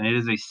funds, and it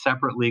is a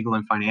separate legal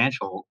and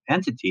financial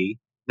entity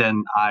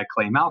than I,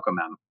 Clay Malcolm,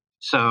 am.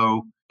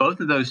 So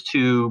both of those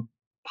two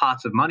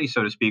pots of money,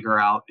 so to speak, are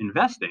out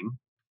investing,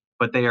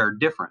 but they are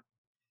different.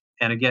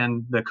 And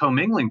again, the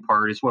commingling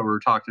part is what we were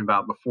talking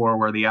about before,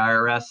 where the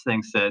IRS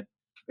thinks that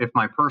if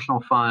my personal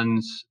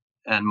funds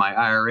and my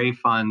IRA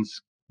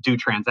funds do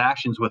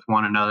transactions with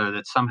one another,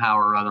 that somehow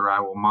or other I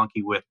will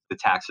monkey with the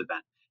tax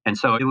event. And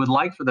so it would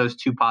like for those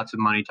two pots of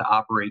money to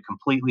operate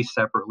completely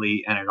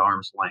separately and at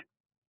arm's length.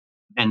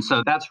 And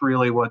so that's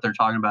really what they're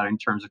talking about in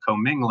terms of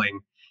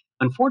commingling.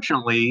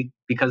 Unfortunately,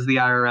 because the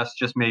IRS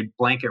just made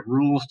blanket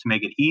rules to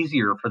make it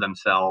easier for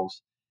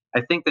themselves,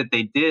 I think that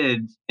they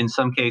did, in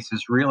some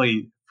cases,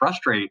 really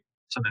frustrate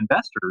some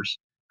investors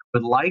who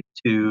would like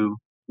to,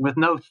 with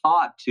no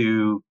thought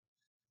to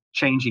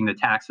changing the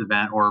tax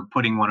event or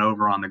putting one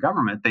over on the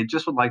government. They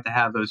just would like to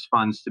have those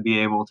funds to be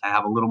able to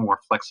have a little more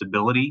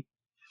flexibility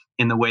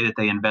in the way that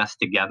they invest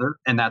together,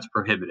 and that's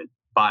prohibited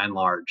by and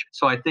large.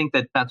 So I think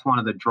that that's one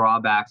of the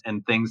drawbacks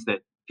and things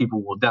that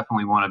people will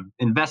definitely want to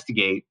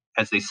investigate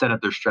as they set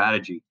up their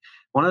strategy.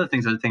 One of the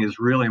things I think is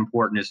really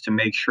important is to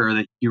make sure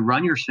that you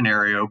run your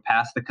scenario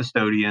past the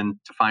custodian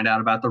to find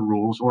out about the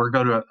rules, or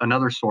go to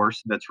another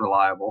source that's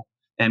reliable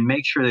and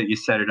make sure that you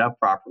set it up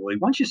properly.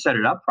 Once you set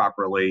it up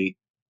properly,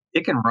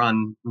 it can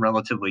run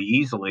relatively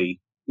easily,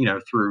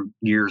 through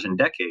years and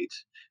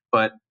decades.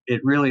 But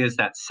it really is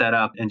that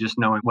setup and just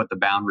knowing what the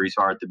boundaries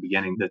are at the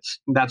beginning.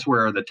 That's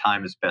where the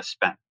time is best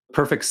spent.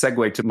 Perfect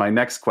segue to my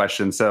next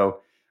question. So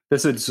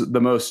this is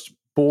the most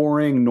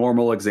boring,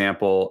 normal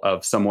example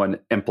of someone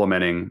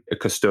implementing a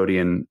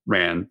custodian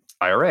ran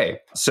IRA.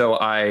 So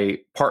I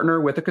partner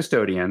with a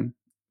custodian.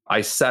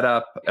 I set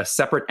up a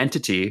separate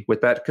entity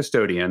with that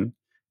custodian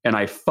and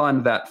I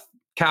fund that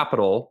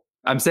capital.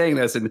 I'm saying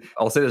this and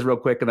I'll say this real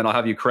quick and then I'll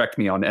have you correct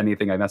me on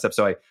anything I mess up.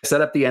 So I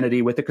set up the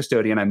entity with the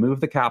custodian. I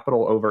move the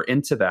capital over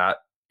into that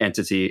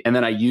entity and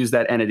then I use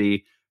that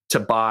entity to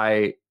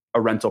buy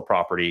a rental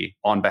property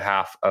on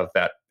behalf of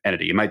that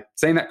entity. Am I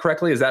saying that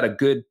correctly? Is that a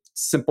good,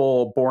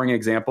 simple, boring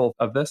example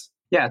of this?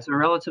 Yeah, it's a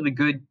relatively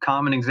good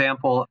common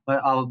example.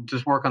 I'll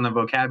just work on the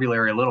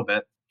vocabulary a little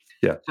bit.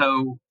 Yeah.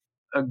 So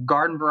a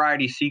garden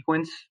variety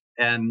sequence,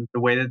 and the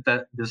way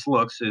that this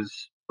looks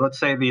is, let's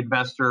say the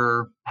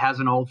investor has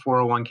an old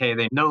 401k.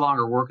 They no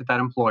longer work at that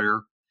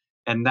employer,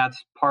 and that's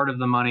part of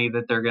the money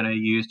that they're going to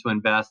use to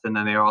invest, and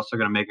then they're also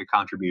going to make a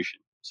contribution.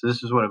 So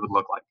this is what it would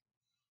look like.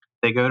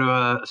 They go to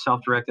a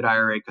self-directed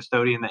IRA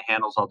custodian that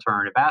handles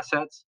alternative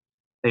assets.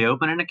 They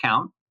open an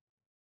account.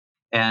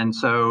 And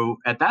so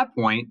at that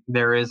point,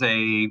 there is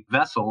a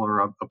vessel or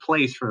a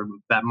place for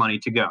that money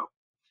to go.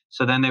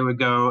 So then they would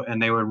go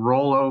and they would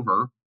roll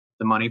over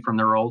the money from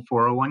their old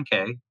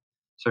 401k.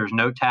 So there's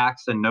no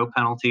tax and no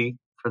penalty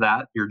for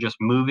that. You're just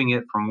moving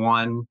it from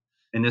one,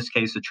 in this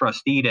case, a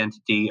trustee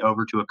entity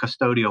over to a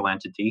custodial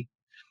entity.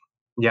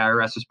 The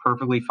IRS is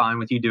perfectly fine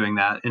with you doing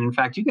that. And in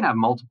fact, you can have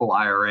multiple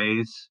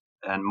IRAs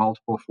and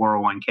multiple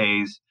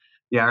 401ks.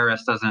 The IRS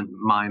doesn't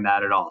mind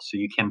that at all. So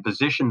you can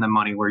position the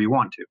money where you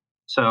want to.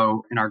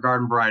 So in our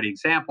garden variety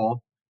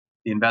example,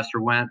 the investor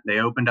went, they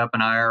opened up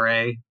an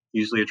IRA,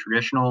 usually a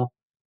traditional.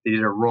 They did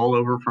a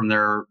rollover from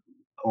their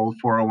old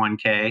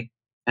 401k.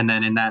 And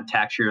then in that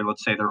tax year,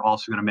 let's say they're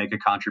also going to make a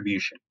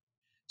contribution.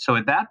 So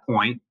at that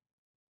point,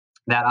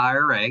 that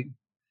IRA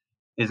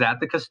is at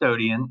the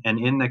custodian and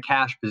in the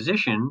cash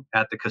position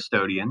at the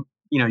custodian.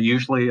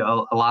 Usually a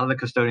lot of the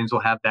custodians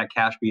will have that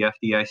cash be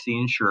FDIC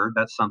insured.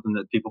 That's something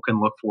that people can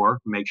look for,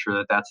 make sure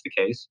that that's the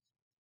case.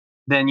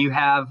 Then you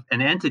have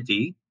an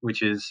entity,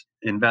 which is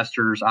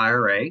investor's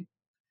IRA,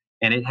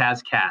 and it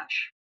has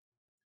cash.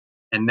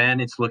 And then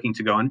it's looking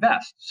to go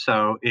invest.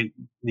 So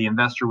the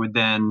investor would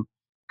then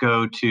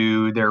go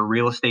to their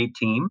real estate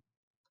team,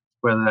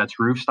 whether that's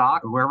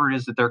Roofstock or wherever it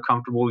is that they're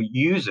comfortable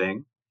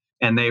using,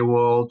 and they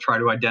will try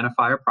to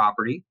identify a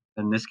property.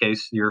 In this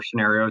case, your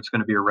scenario, it's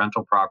going to be a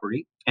rental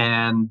property.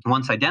 And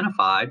once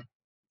identified,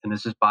 and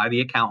this is by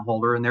the account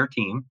holder and their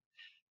team,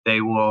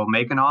 they will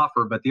make an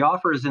offer, but the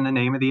offer is in the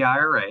name of the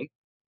IRA,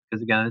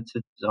 because again, it's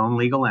its own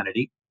legal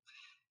entity.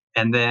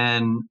 And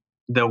then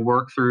they'll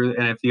work through,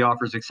 and if the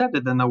offer is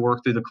accepted, then they'll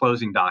work through the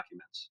closing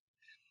documents.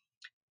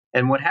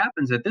 And what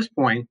happens at this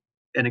point,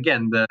 and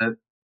again,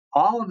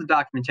 all of the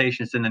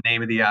documentation is in the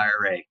name of the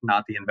IRA,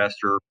 not the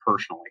investor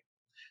personally.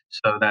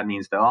 So that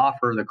means the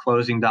offer, the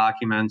closing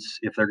documents,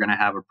 if they're going to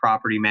have a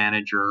property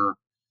manager,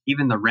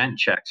 even the rent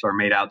checks are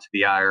made out to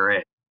the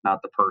IRA,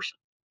 not the person.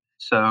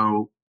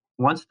 So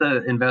once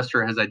the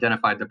investor has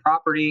identified the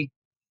property,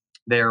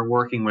 they're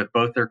working with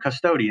both their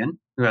custodian,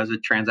 who has a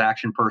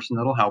transaction person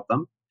that'll help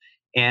them,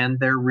 and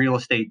their real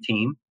estate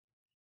team.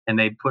 And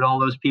they put all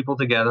those people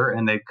together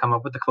and they come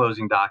up with the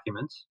closing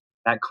documents.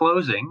 At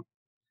closing,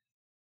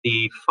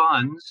 the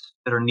funds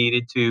that are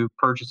needed to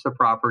purchase the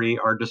property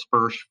are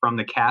dispersed from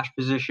the cash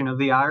position of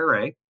the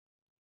IRA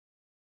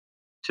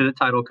to the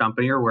title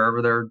company or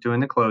wherever they're doing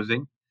the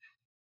closing.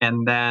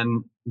 And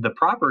then the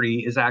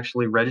property is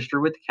actually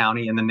registered with the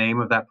county in the name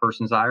of that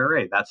person's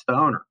IRA. That's the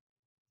owner.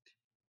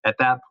 At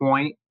that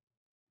point,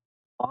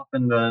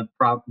 often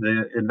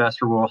the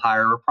investor will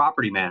hire a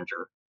property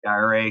manager. The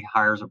IRA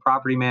hires a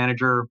property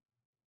manager.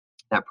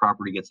 That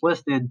property gets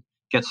listed,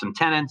 gets some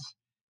tenants.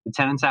 The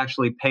tenants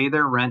actually pay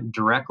their rent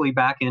directly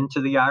back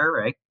into the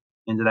IRA,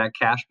 into that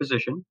cash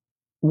position.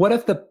 What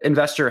if the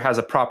investor has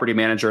a property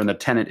manager and the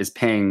tenant is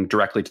paying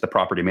directly to the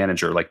property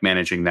manager, like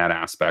managing that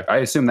aspect? I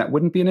assume that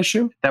wouldn't be an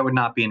issue? That would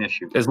not be an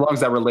issue. As long as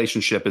that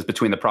relationship is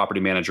between the property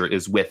manager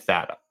is with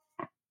that,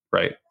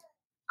 right?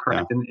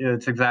 Correct. Yeah. And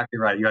it's exactly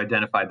right. You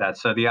identified that.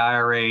 So the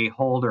IRA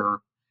holder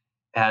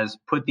has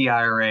put the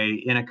IRA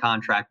in a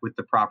contract with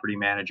the property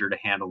manager to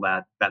handle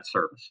that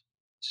service.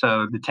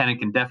 So the tenant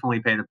can definitely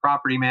pay the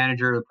property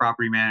manager. The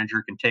property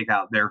manager can take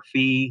out their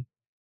fee.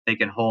 They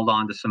can hold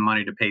on to some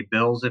money to pay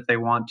bills if they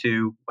want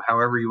to,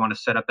 however you want to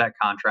set up that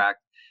contract.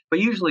 But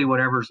usually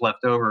whatever's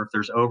left over, if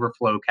there's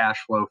overflow cash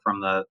flow from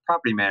the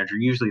property manager,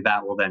 usually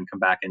that will then come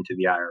back into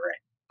the IRA.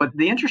 But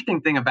the interesting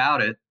thing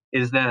about it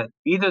is that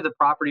either the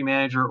property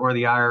manager or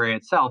the IRA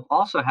itself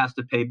also has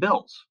to pay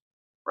bills,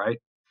 right?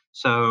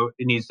 So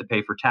it needs to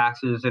pay for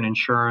taxes and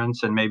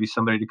insurance and maybe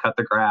somebody to cut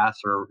the grass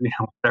or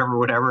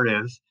whatever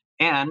it is.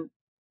 And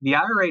the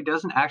IRA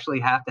doesn't actually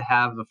have to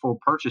have the full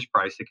purchase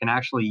price. It can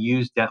actually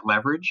use debt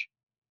leverage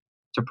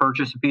to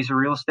purchase a piece of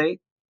real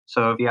estate.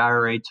 So if the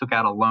IRA took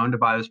out a loan to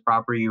buy this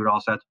property, you would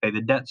also have to pay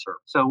the debt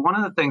service. So one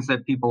of the things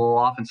that people will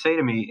often say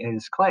to me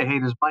is, Clay, hey,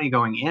 there's money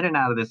going in and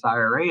out of this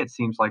IRA, it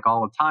seems like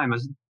all the time.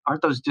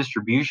 aren't those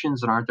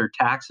distributions and aren't there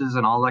taxes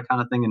and all that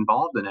kind of thing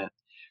involved in it?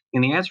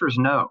 And the answer is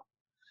no.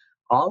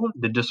 All of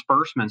the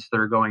disbursements that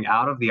are going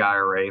out of the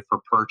IRA for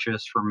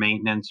purchase, for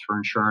maintenance, for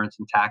insurance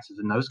and taxes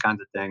and those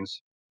kinds of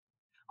things,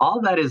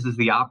 all that is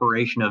the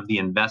operation of the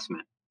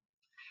investment.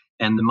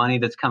 And the money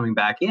that's coming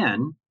back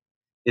in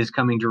is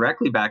coming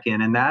directly back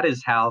in. And that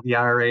is how the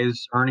IRA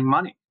is earning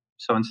money.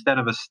 So instead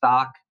of a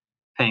stock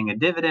paying a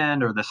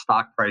dividend or the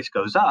stock price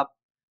goes up,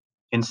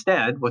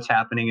 instead, what's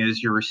happening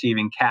is you're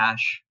receiving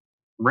cash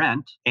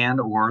rent and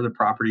or the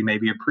property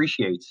maybe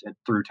appreciates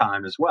through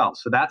time as well.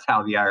 So that's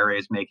how the IRA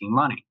is making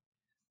money.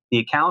 The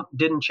account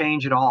didn't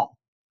change at all.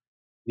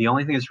 The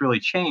only thing that's really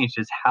changed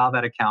is how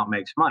that account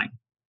makes money.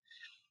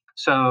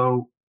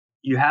 So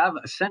you have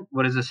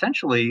what is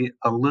essentially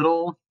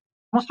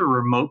almost a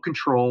remote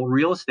control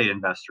real estate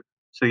investor.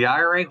 So the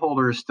IRA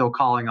holder is still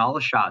calling all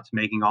the shots,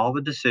 making all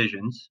the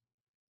decisions.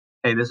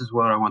 Hey, this is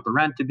what I want the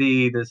rent to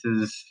be. This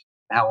is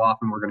how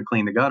often we're going to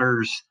clean the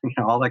gutters,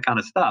 all that kind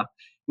of stuff,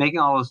 making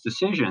all those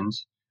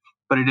decisions,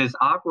 but it is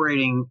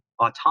operating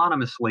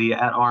autonomously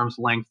at arm's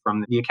length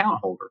from the account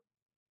holder.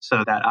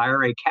 So that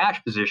IRA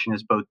cash position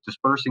is both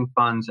dispersing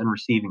funds and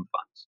receiving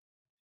funds.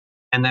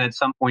 And then at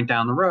some point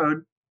down the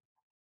road,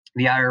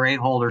 the IRA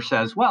holder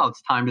says, well,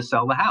 it's time to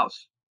sell the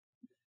house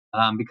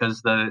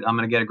because I'm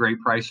going to get a great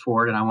price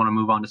for it and I want to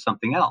move on to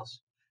something else.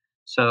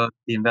 So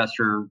the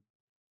investor,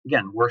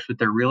 again, works with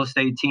their real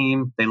estate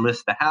team. They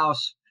list the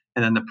house,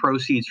 and then the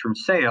proceeds from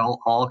sale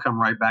all come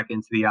right back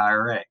into the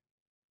IRA.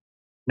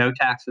 No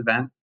tax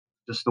event,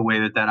 just the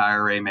way that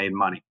IRA made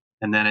money.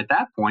 And then at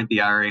that point,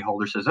 the IRA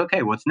holder says,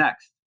 okay, what's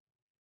next?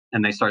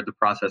 And they start the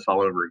process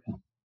all over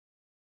again.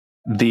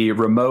 The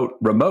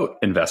remote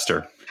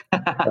investor,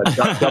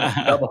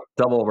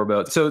 double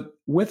remote. So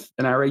with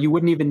an IRA, you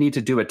wouldn't even need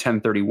to do a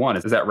 1031.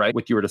 Is that right?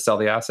 If you were to sell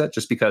the asset,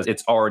 just because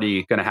it's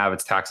already going to have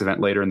its tax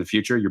event later in the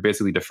future, you're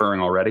basically deferring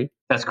already?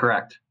 That's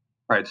correct.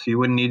 Right. So you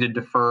wouldn't need to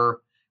defer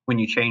when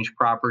you change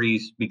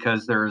properties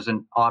because there's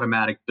an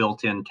automatic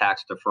built-in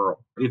tax deferral.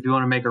 If you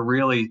want to make a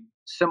really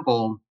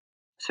simple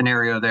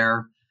scenario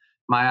there,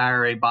 my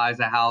IRA buys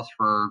a house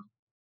for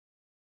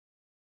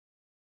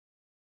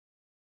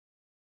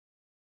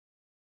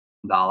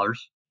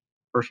dollars.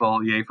 First of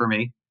all, yay for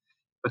me.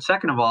 But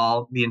second of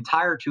all, the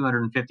entire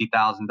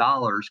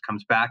 $250,000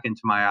 comes back into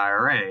my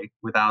IRA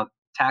without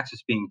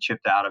taxes being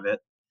chipped out of it,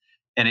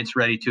 and it's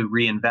ready to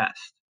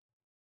reinvest.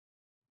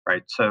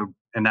 Right. So,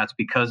 and that's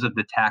because of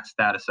the tax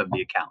status of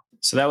the account.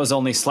 So that was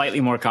only slightly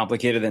more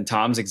complicated than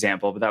Tom's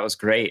example, but that was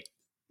great.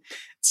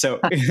 So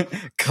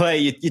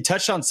Clay, you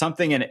touched on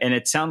something and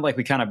it sounded like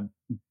we kind of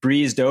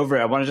breezed over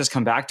it. I want to just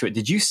come back to it.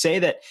 Did you say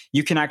that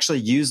you can actually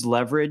use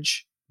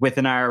leverage with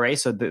an IRA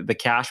so the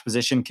cash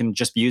position can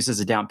just be used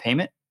as a down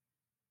payment?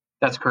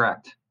 That's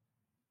correct.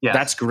 Yes.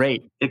 That's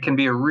great. It can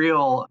be a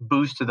real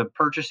boost to the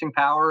purchasing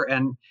power.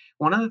 And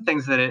one of the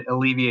things that it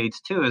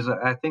alleviates too is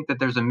I think that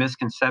there's a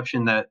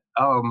misconception that,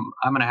 I'm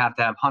going to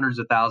have hundreds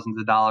of thousands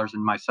of dollars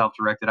in my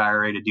self-directed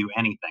IRA to do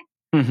anything.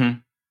 Mm-hmm.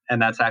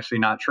 And that's actually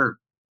not true.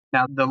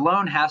 Now, the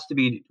loan has to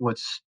be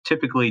what's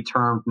typically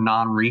termed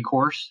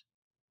non-recourse.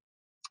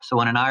 So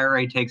when an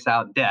IRA takes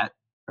out debt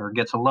or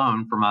gets a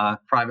loan from a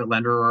private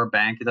lender or a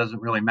bank, it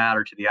doesn't really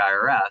matter to the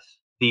IRS.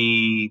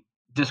 The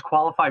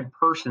disqualified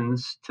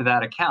persons to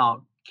that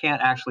account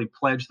can't actually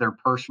pledge their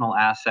personal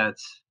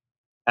assets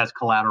as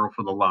collateral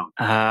for the loan.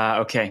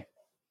 Okay.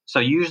 So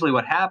usually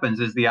what happens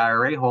is the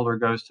IRA holder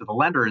goes to the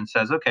lender and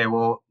says, okay,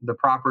 well, the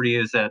property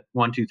is at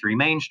 123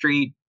 Main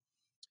Street.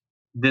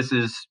 This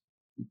is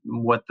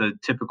what the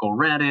typical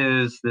rent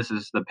is. This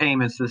is the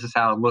payments. This is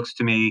how it looks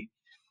to me.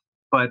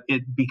 But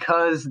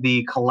because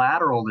the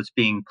collateral that's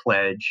being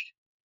pledged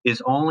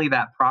is only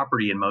that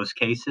property in most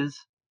cases,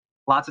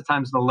 lots of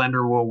times the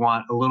lender will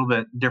want a little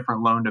bit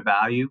different loan to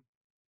value.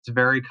 It's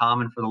very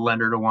common for the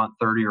lender to want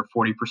 30 or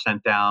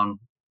 40% down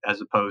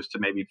as opposed to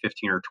maybe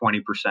 15 or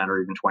 20%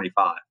 or even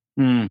 25.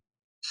 Mm.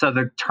 So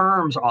the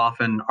terms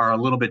often are a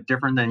little bit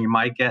different than you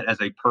might get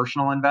as a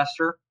personal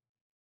investor,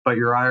 but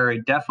your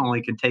IRA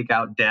definitely can take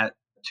out debt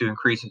to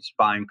increase its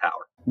buying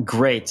power.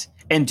 Great.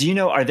 And do you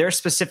know, are there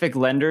specific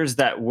lenders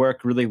that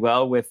work really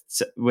well with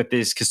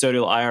these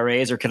custodial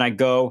IRAs? Or can I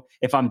go,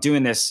 if I'm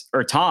doing this,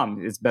 or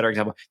Tom is a better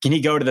example, can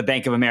he go to the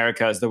Bank of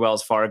America, the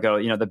Wells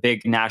Fargo, the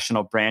big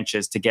national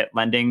branches to get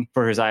lending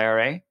for his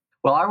IRA?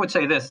 Well, I would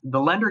say this, the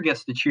lender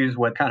gets to choose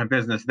what kind of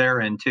business they're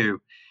in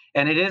too.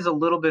 And it is a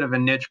little bit of a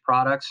niche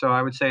product. So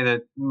I would say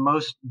that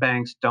most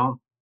banks don't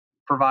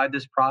provide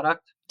this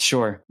product.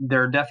 Sure.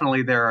 There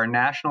are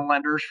national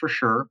lenders for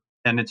sure.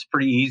 And it's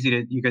pretty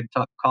easy you could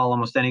call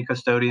almost any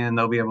custodian.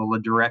 They'll be able to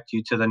direct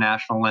you to the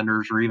national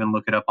lenders or even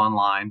look it up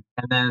online.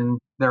 And then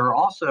there are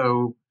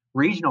also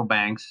regional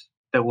banks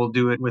that will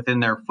do it within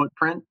their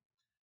footprint.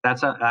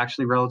 That's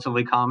actually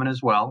relatively common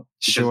as well.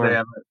 Sure.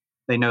 Because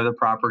they know the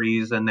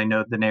properties and they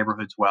know the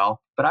neighborhoods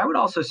well. But I would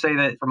also say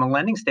that from a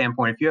lending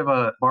standpoint, if you have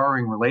a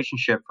borrowing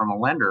relationship from a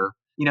lender,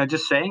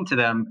 just saying to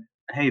them,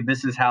 hey,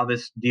 this is how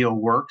this deal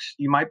works,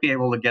 you might be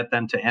able to get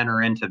them to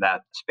enter into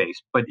that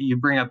space. But you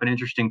bring up an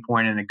interesting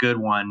point and a good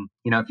one.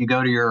 If you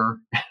go to your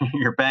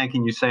your bank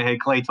and you say, hey,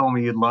 Clay told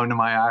me you'd loan to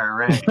my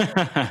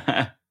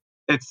IRA,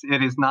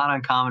 it is not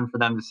uncommon for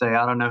them to say,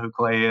 I don't know who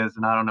Clay is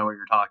and I don't know what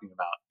you're talking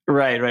about.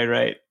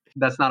 Right.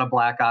 That's not a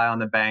black eye on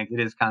the bank. It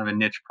is kind of a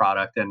niche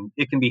product and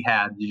it can be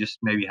had. You just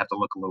maybe have to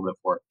look a little bit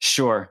for it.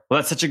 Sure. Well,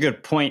 that's such a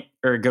good point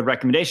or a good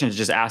recommendation to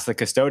just ask the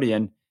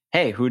custodian,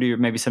 hey, who do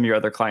maybe some of your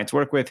other clients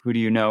work with? Who do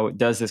you know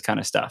does this kind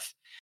of stuff?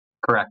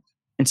 Correct.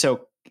 And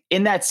so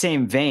in that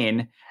same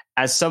vein,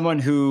 as someone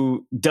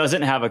who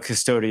doesn't have a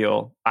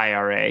custodial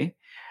IRA,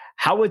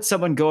 how would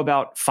someone go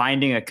about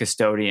finding a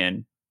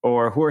custodian,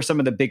 or who are some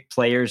of the big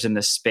players in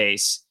this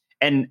space?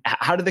 And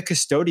how do the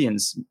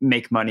custodians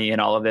make money in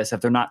all of this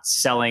if they're not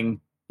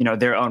selling,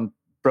 their own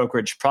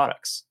brokerage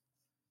products?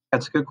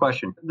 That's a good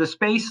question. The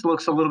space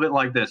looks a little bit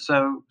like this.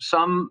 So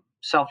some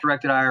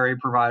self-directed IRA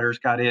providers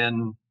got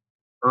in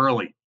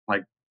early,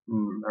 like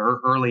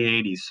early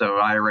 80s. So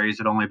IRAs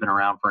had only been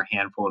around for a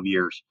handful of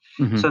years.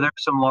 Mm-hmm. So there's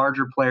some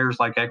larger players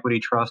like Equity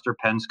Trust or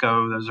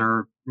Pensco. Those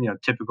are,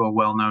 typical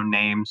well-known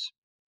names.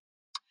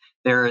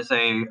 There is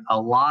a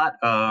lot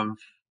of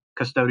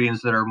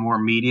custodians that are more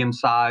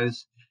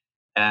medium-sized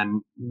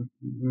and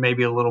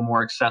maybe a little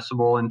more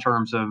accessible in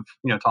terms of,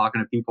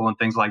 talking to people and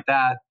things like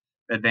that.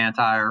 Advanta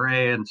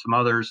IRA and some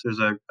others. There's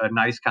a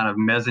nice kind of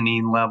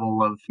mezzanine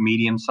level of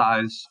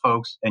medium-sized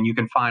folks, and you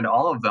can find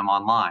all of them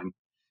online.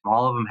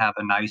 All of them have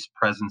a nice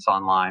presence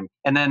online.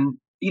 And then,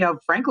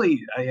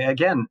 frankly,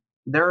 again,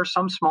 there are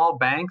some small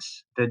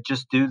banks that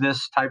just do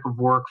this type of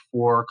work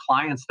for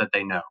clients that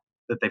they know,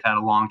 that they've had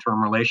a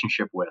long-term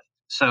relationship with.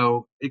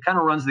 So it kind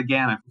of runs the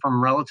gamut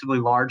from relatively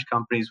large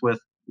companies with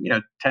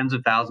tens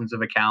of thousands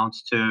of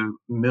accounts to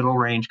middle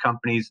range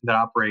companies that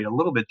operate a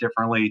little bit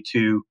differently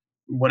to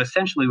what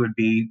essentially would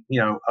be,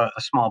 a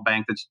small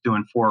bank that's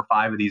doing 4 or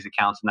 5 of these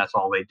accounts and that's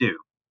all they do.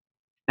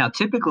 Now,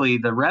 typically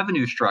the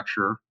revenue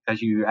structure,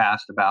 as you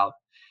asked about,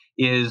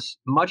 is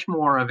much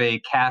more of a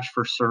cash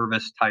for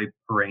service type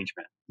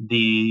arrangement.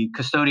 The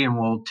custodian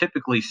will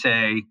typically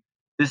say,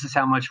 this is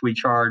how much we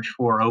charge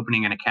for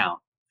opening an account.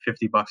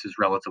 $50 is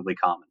relatively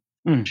common.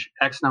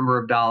 X number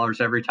of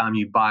dollars every time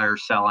you buy or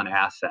sell an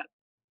asset.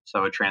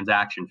 So a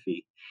transaction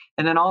fee.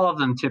 And then all of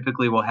them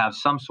typically will have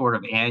some sort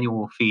of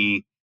annual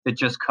fee that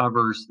just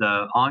covers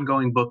the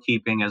ongoing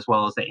bookkeeping as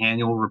well as the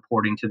annual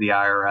reporting to the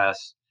IRS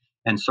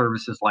and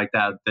services like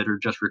that that are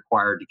just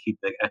required to keep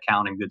the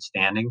account in good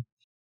standing.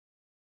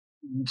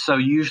 So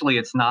usually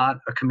it's not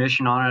a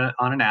commission on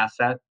an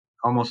asset.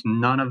 Almost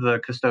none of the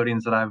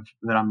custodians that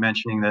I'm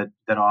mentioning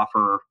that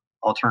offer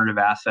alternative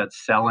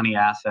assets sell any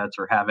assets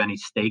or have any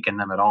stake in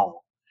them at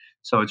all.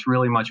 So it's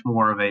really much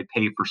more of a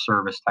pay for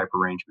service type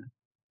arrangement.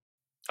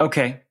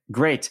 Okay,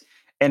 great.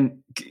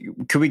 And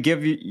could we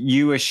give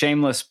you a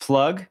shameless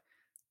plug?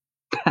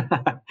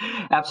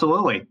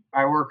 Absolutely.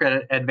 I work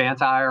at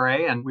Advanta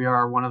IRA, and we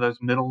are one of those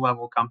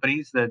middle-level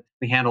companies that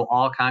we handle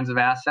all kinds of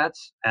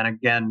assets. And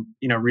again,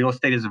 real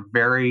estate is a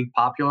very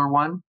popular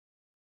one,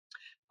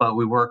 but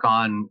we work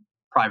on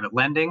private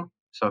lending.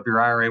 So if your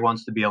IRA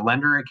wants to be a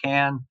lender, it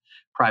can.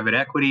 Private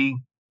equity,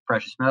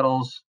 precious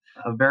metals,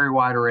 a very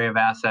wide array of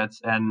assets.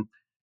 And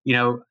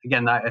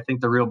again, I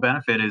think the real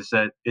benefit is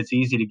that it's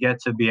easy to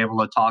get to be able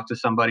to talk to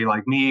somebody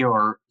like me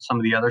or some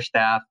of the other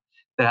staff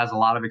that has a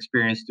lot of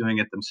experience doing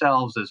it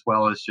themselves, as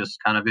well as just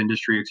kind of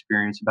industry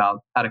experience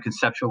about how to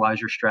conceptualize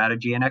your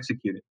strategy and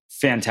execute it.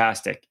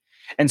 Fantastic.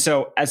 And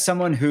so as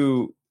someone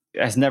who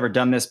has never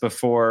done this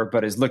before,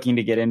 but is looking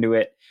to get into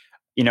it,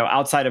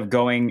 outside of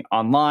going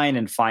online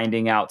and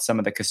finding out some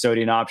of the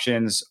custodian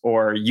options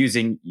or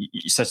using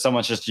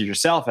someone such as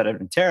yourself at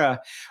Advantera,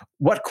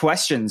 what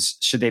questions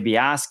should they be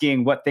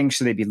asking? What things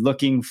should they be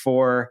looking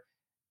for?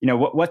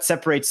 What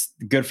separates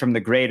the good from the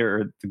great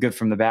or the good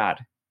from the bad?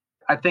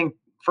 I think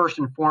first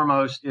and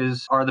foremost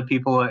are the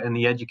people and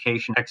the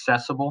education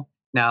accessible?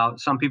 Now,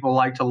 some people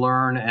like to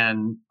learn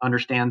and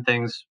understand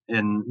things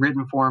in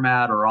written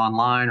format or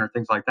online or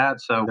things like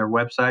that. So their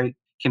website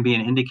can be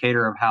an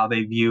indicator of how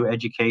they view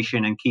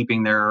education and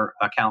keeping their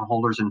account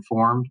holders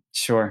informed.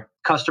 Sure.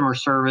 Customer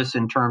service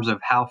in terms of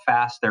how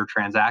fast their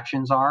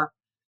transactions are.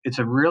 It's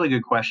a really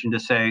good question to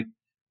say,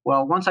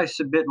 well, once I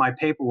submit my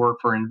paperwork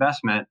for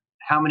investment,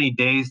 how many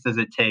days does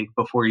it take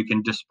before you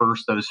can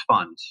disperse those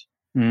funds?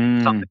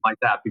 Something like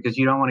that, because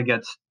you don't want to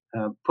get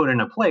put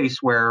in a place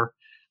where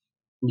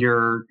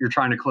you're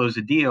trying to close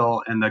a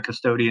deal and the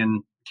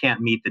custodian can't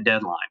meet the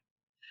deadline.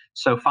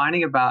 So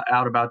finding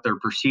out about their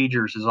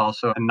procedures is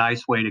also a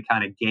nice way to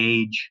kind of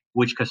gauge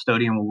which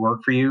custodian will work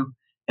for you.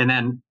 And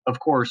then, of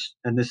course,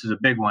 and this is a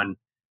big one,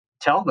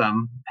 tell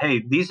them,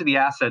 hey, these are the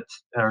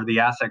assets or the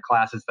asset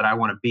classes that I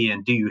want to be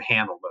in. Do you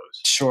handle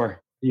those? Sure.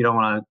 You don't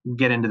want to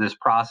get into this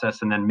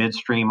process and then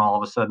midstream, all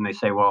of a sudden they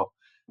say, well,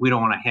 we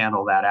don't want to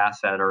handle that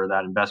asset or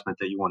that investment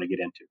that you want to get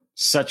into.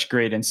 Such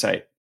great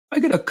insight. I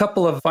get a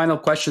couple of final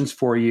questions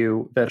for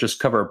you that just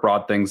cover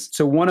broad things.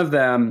 So one of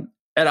them,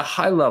 at a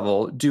high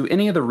level, do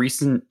any of the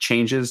recent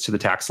changes to the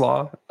tax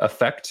law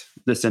affect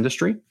this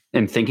industry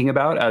in thinking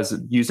about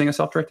as using a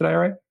self-directed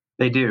IRA?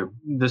 They do.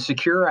 The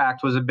Secure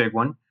Act was a big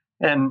one.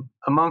 And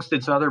amongst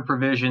its other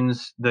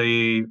provisions,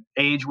 the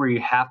age where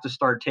you have to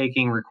start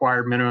taking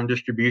required minimum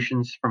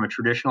distributions from a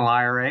traditional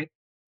IRA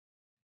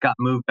got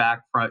moved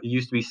back from, it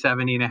used to be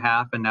 70 and a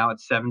half, and now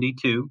it's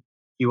 72.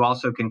 You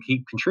also can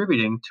keep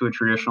contributing to a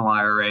traditional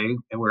IRA,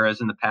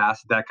 whereas in the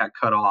past that got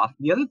cut off.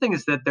 The other thing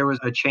is that there was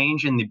a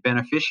change in the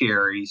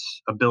beneficiary's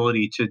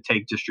ability to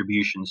take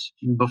distributions.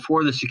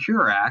 Before the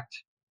Secure Act,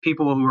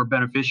 people who were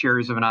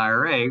beneficiaries of an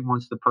IRA,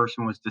 once the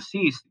person was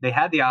deceased, they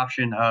had the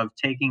option of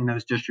taking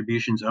those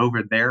distributions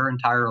over their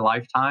entire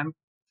lifetime,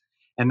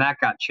 and that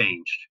got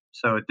changed.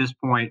 So at this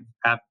point,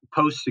 at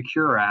post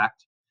Secure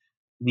Act,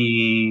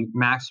 the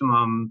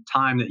maximum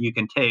time that you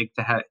can take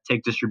to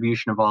take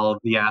distribution of all of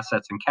the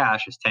assets and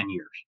cash is 10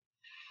 years.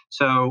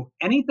 So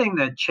anything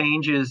that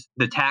changes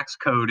the tax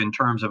code in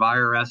terms of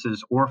IRSs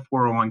or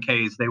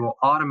 401ks, they will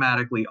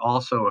automatically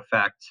also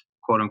affect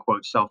quote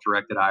unquote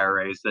self-directed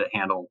IRAs that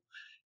handle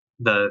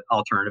the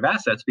alternative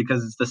assets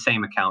because it's the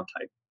same account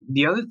type.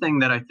 The other thing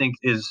that I think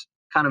is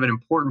kind of an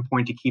important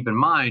point to keep in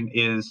mind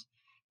is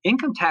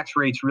income tax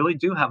rates really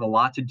do have a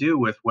lot to do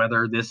with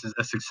whether this is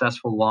a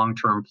successful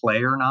long-term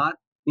play or not.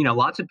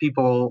 Lots of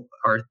people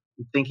are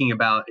thinking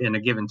about in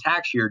a given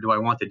tax year, do I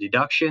want the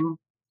deduction,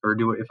 or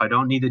if I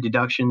don't need the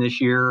deduction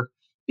this year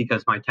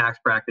because my tax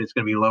bracket is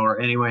going to be lower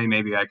anyway,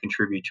 maybe I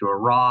contribute to a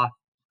Roth,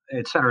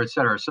 et cetera, et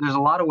cetera. So there's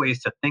a lot of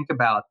ways to think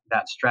about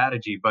that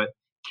strategy, but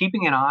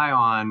keeping an eye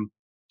on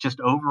just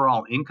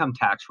overall income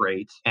tax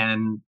rates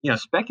and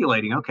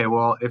speculating, okay,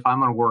 well, if I'm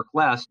going to work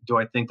less, do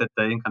I think that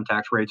the income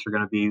tax rates are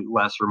going to be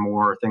less or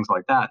more, or things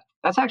like that?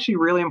 That's actually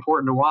really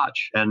important to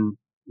watch and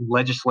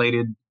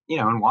legislated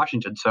in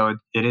Washington. So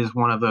it is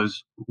one of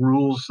those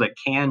rules that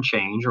can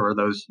change, or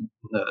those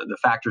the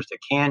factors that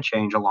can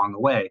change along the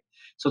way.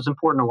 So it's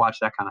important to watch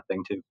that kind of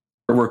thing too.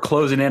 We're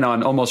closing in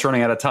on almost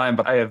running out of time,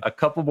 but I have a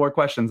couple more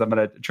questions. I'm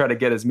going to try to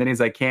get as many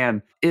as I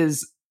can.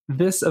 Is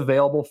this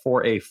available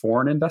for a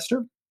foreign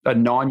investor, a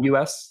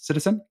non-US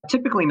citizen?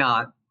 Typically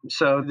not.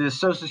 So the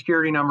Social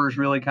Security number is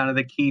really kind of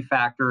the key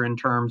factor in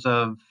terms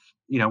of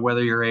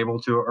whether you're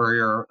able to, or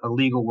you're a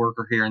legal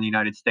worker here in the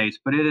United States.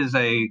 But it is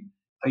a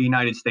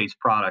United States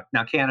product.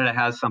 Now, Canada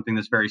has something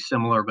that's very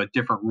similar, but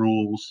different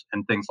rules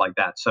and things like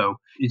that. So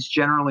it's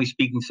generally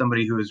speaking,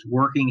 somebody who is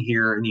working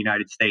here in the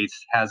United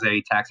States, has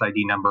a tax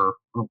ID number,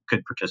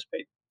 could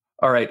participate.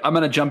 All right, I'm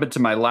going to jump into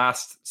my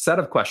last set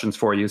of questions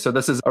for you. So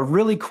this is a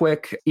really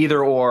quick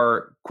either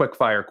or quick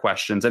fire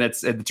questions, and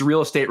it's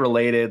real estate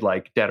related,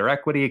 like debt or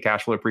equity,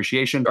 cash flow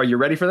appreciation. Are you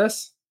ready for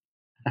this?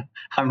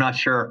 I'm not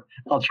sure.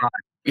 I'll try.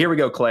 Here we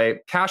go,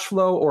 Clay. Cash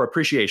flow or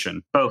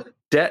appreciation? Both.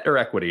 Debt or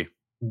equity?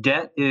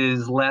 Debt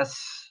is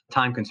less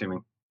time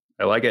consuming.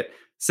 I like it.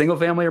 Single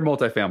family or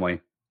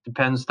multifamily?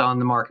 Depends on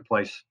the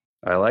marketplace.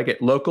 I like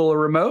it. Local or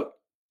remote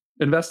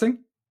investing?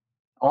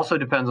 Also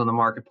depends on the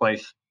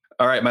marketplace.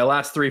 All right, my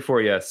last three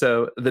for you.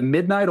 So the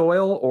midnight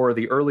oil or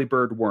the early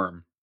bird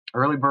worm?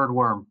 Early bird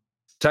worm.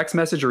 Text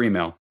message or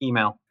email?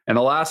 Email. And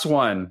the last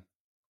one,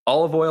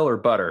 olive oil or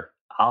butter?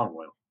 Olive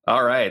oil.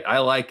 All right, I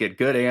like it.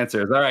 Good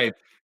answers. All right,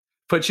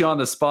 put you on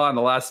the spot in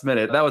the last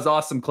minute. That was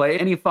awesome, Clay.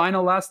 Any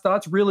final last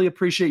thoughts? Really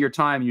appreciate your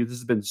time. This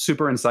has been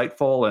super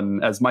insightful,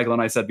 and as Michael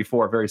and I said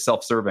before, very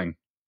self-serving.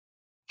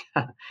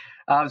 I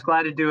was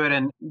glad to do it.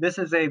 And this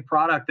is a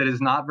product that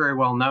is not very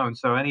well known.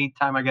 So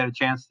anytime I get a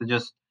chance to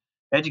just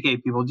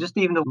educate people, just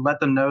even to let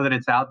them know that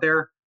it's out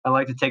there, I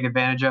like to take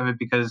advantage of it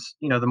because,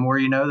 the more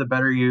you know, the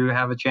better you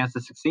have a chance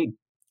to succeed.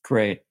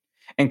 Great.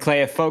 And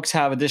Clay, if folks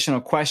have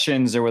additional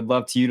questions or would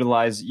love to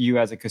utilize you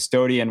as a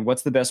custodian,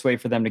 what's the best way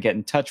for them to get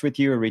in touch with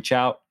you or reach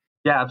out?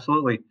 Yeah,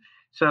 absolutely.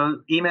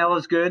 So email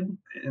is good.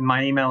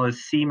 My email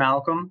is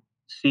cmalcolm,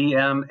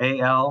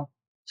 CMALCOLM,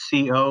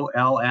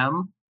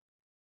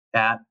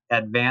 at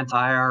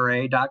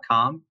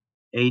advantaira.com,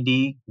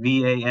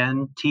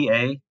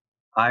 ADVANTAIRA,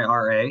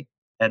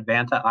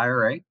 Advanta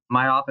IRA.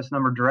 My office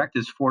number direct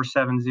is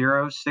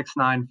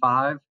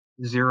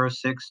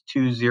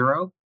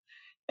 470-695-0620.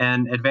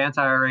 And Advanta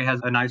IRA has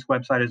a nice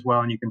website as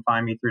well, and you can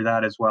find me through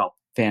that as well.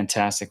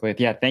 Fantastic.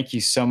 Yeah, thank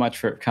you so much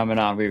for coming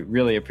on. We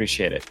really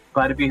appreciate it.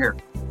 Glad to be here.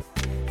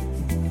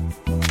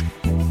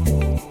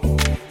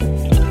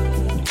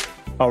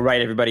 All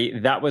right, everybody.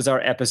 That was our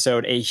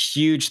episode. A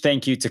huge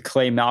thank you to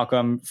Clay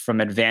Malcolm from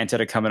Advanta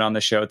to coming on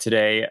the show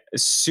today.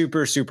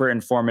 Super, super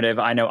informative.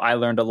 I know I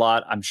learned a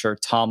lot. I'm sure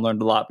Tom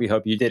learned a lot. We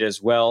hope you did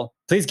as well.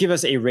 Please give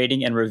us a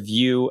rating and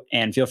review,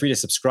 and feel free to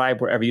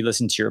subscribe wherever you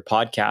listen to your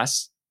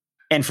podcasts.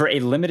 And for a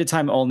limited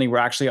time only, we're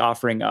actually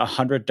offering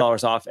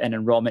 $100 off an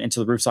enrollment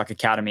into the Roofstock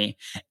Academy.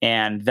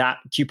 And that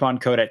coupon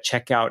code at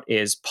checkout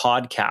is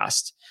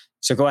podcast.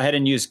 So go ahead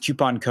and use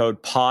coupon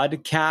code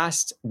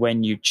podcast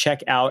when you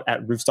check out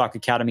at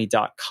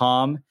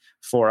roofstockacademy.com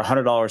for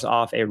 $100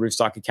 off a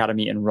Roofstock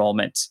Academy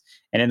enrollment.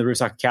 And in the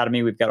Roofstock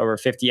Academy, we've got over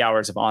 50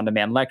 hours of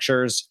on-demand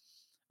lectures,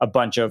 a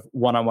bunch of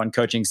one-on-one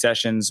coaching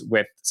sessions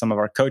with some of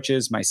our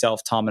coaches,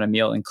 myself, Tom, and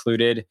Emil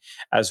included,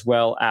 as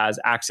well as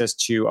access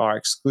to our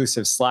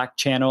exclusive Slack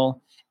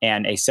channel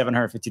and a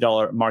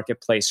 $750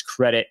 marketplace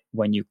credit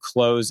when you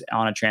close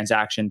on a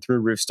transaction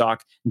through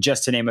Roofstock,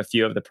 just to name a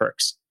few of the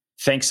perks.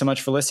 Thanks so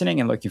much for listening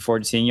and looking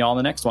forward to seeing you all in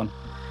the next one.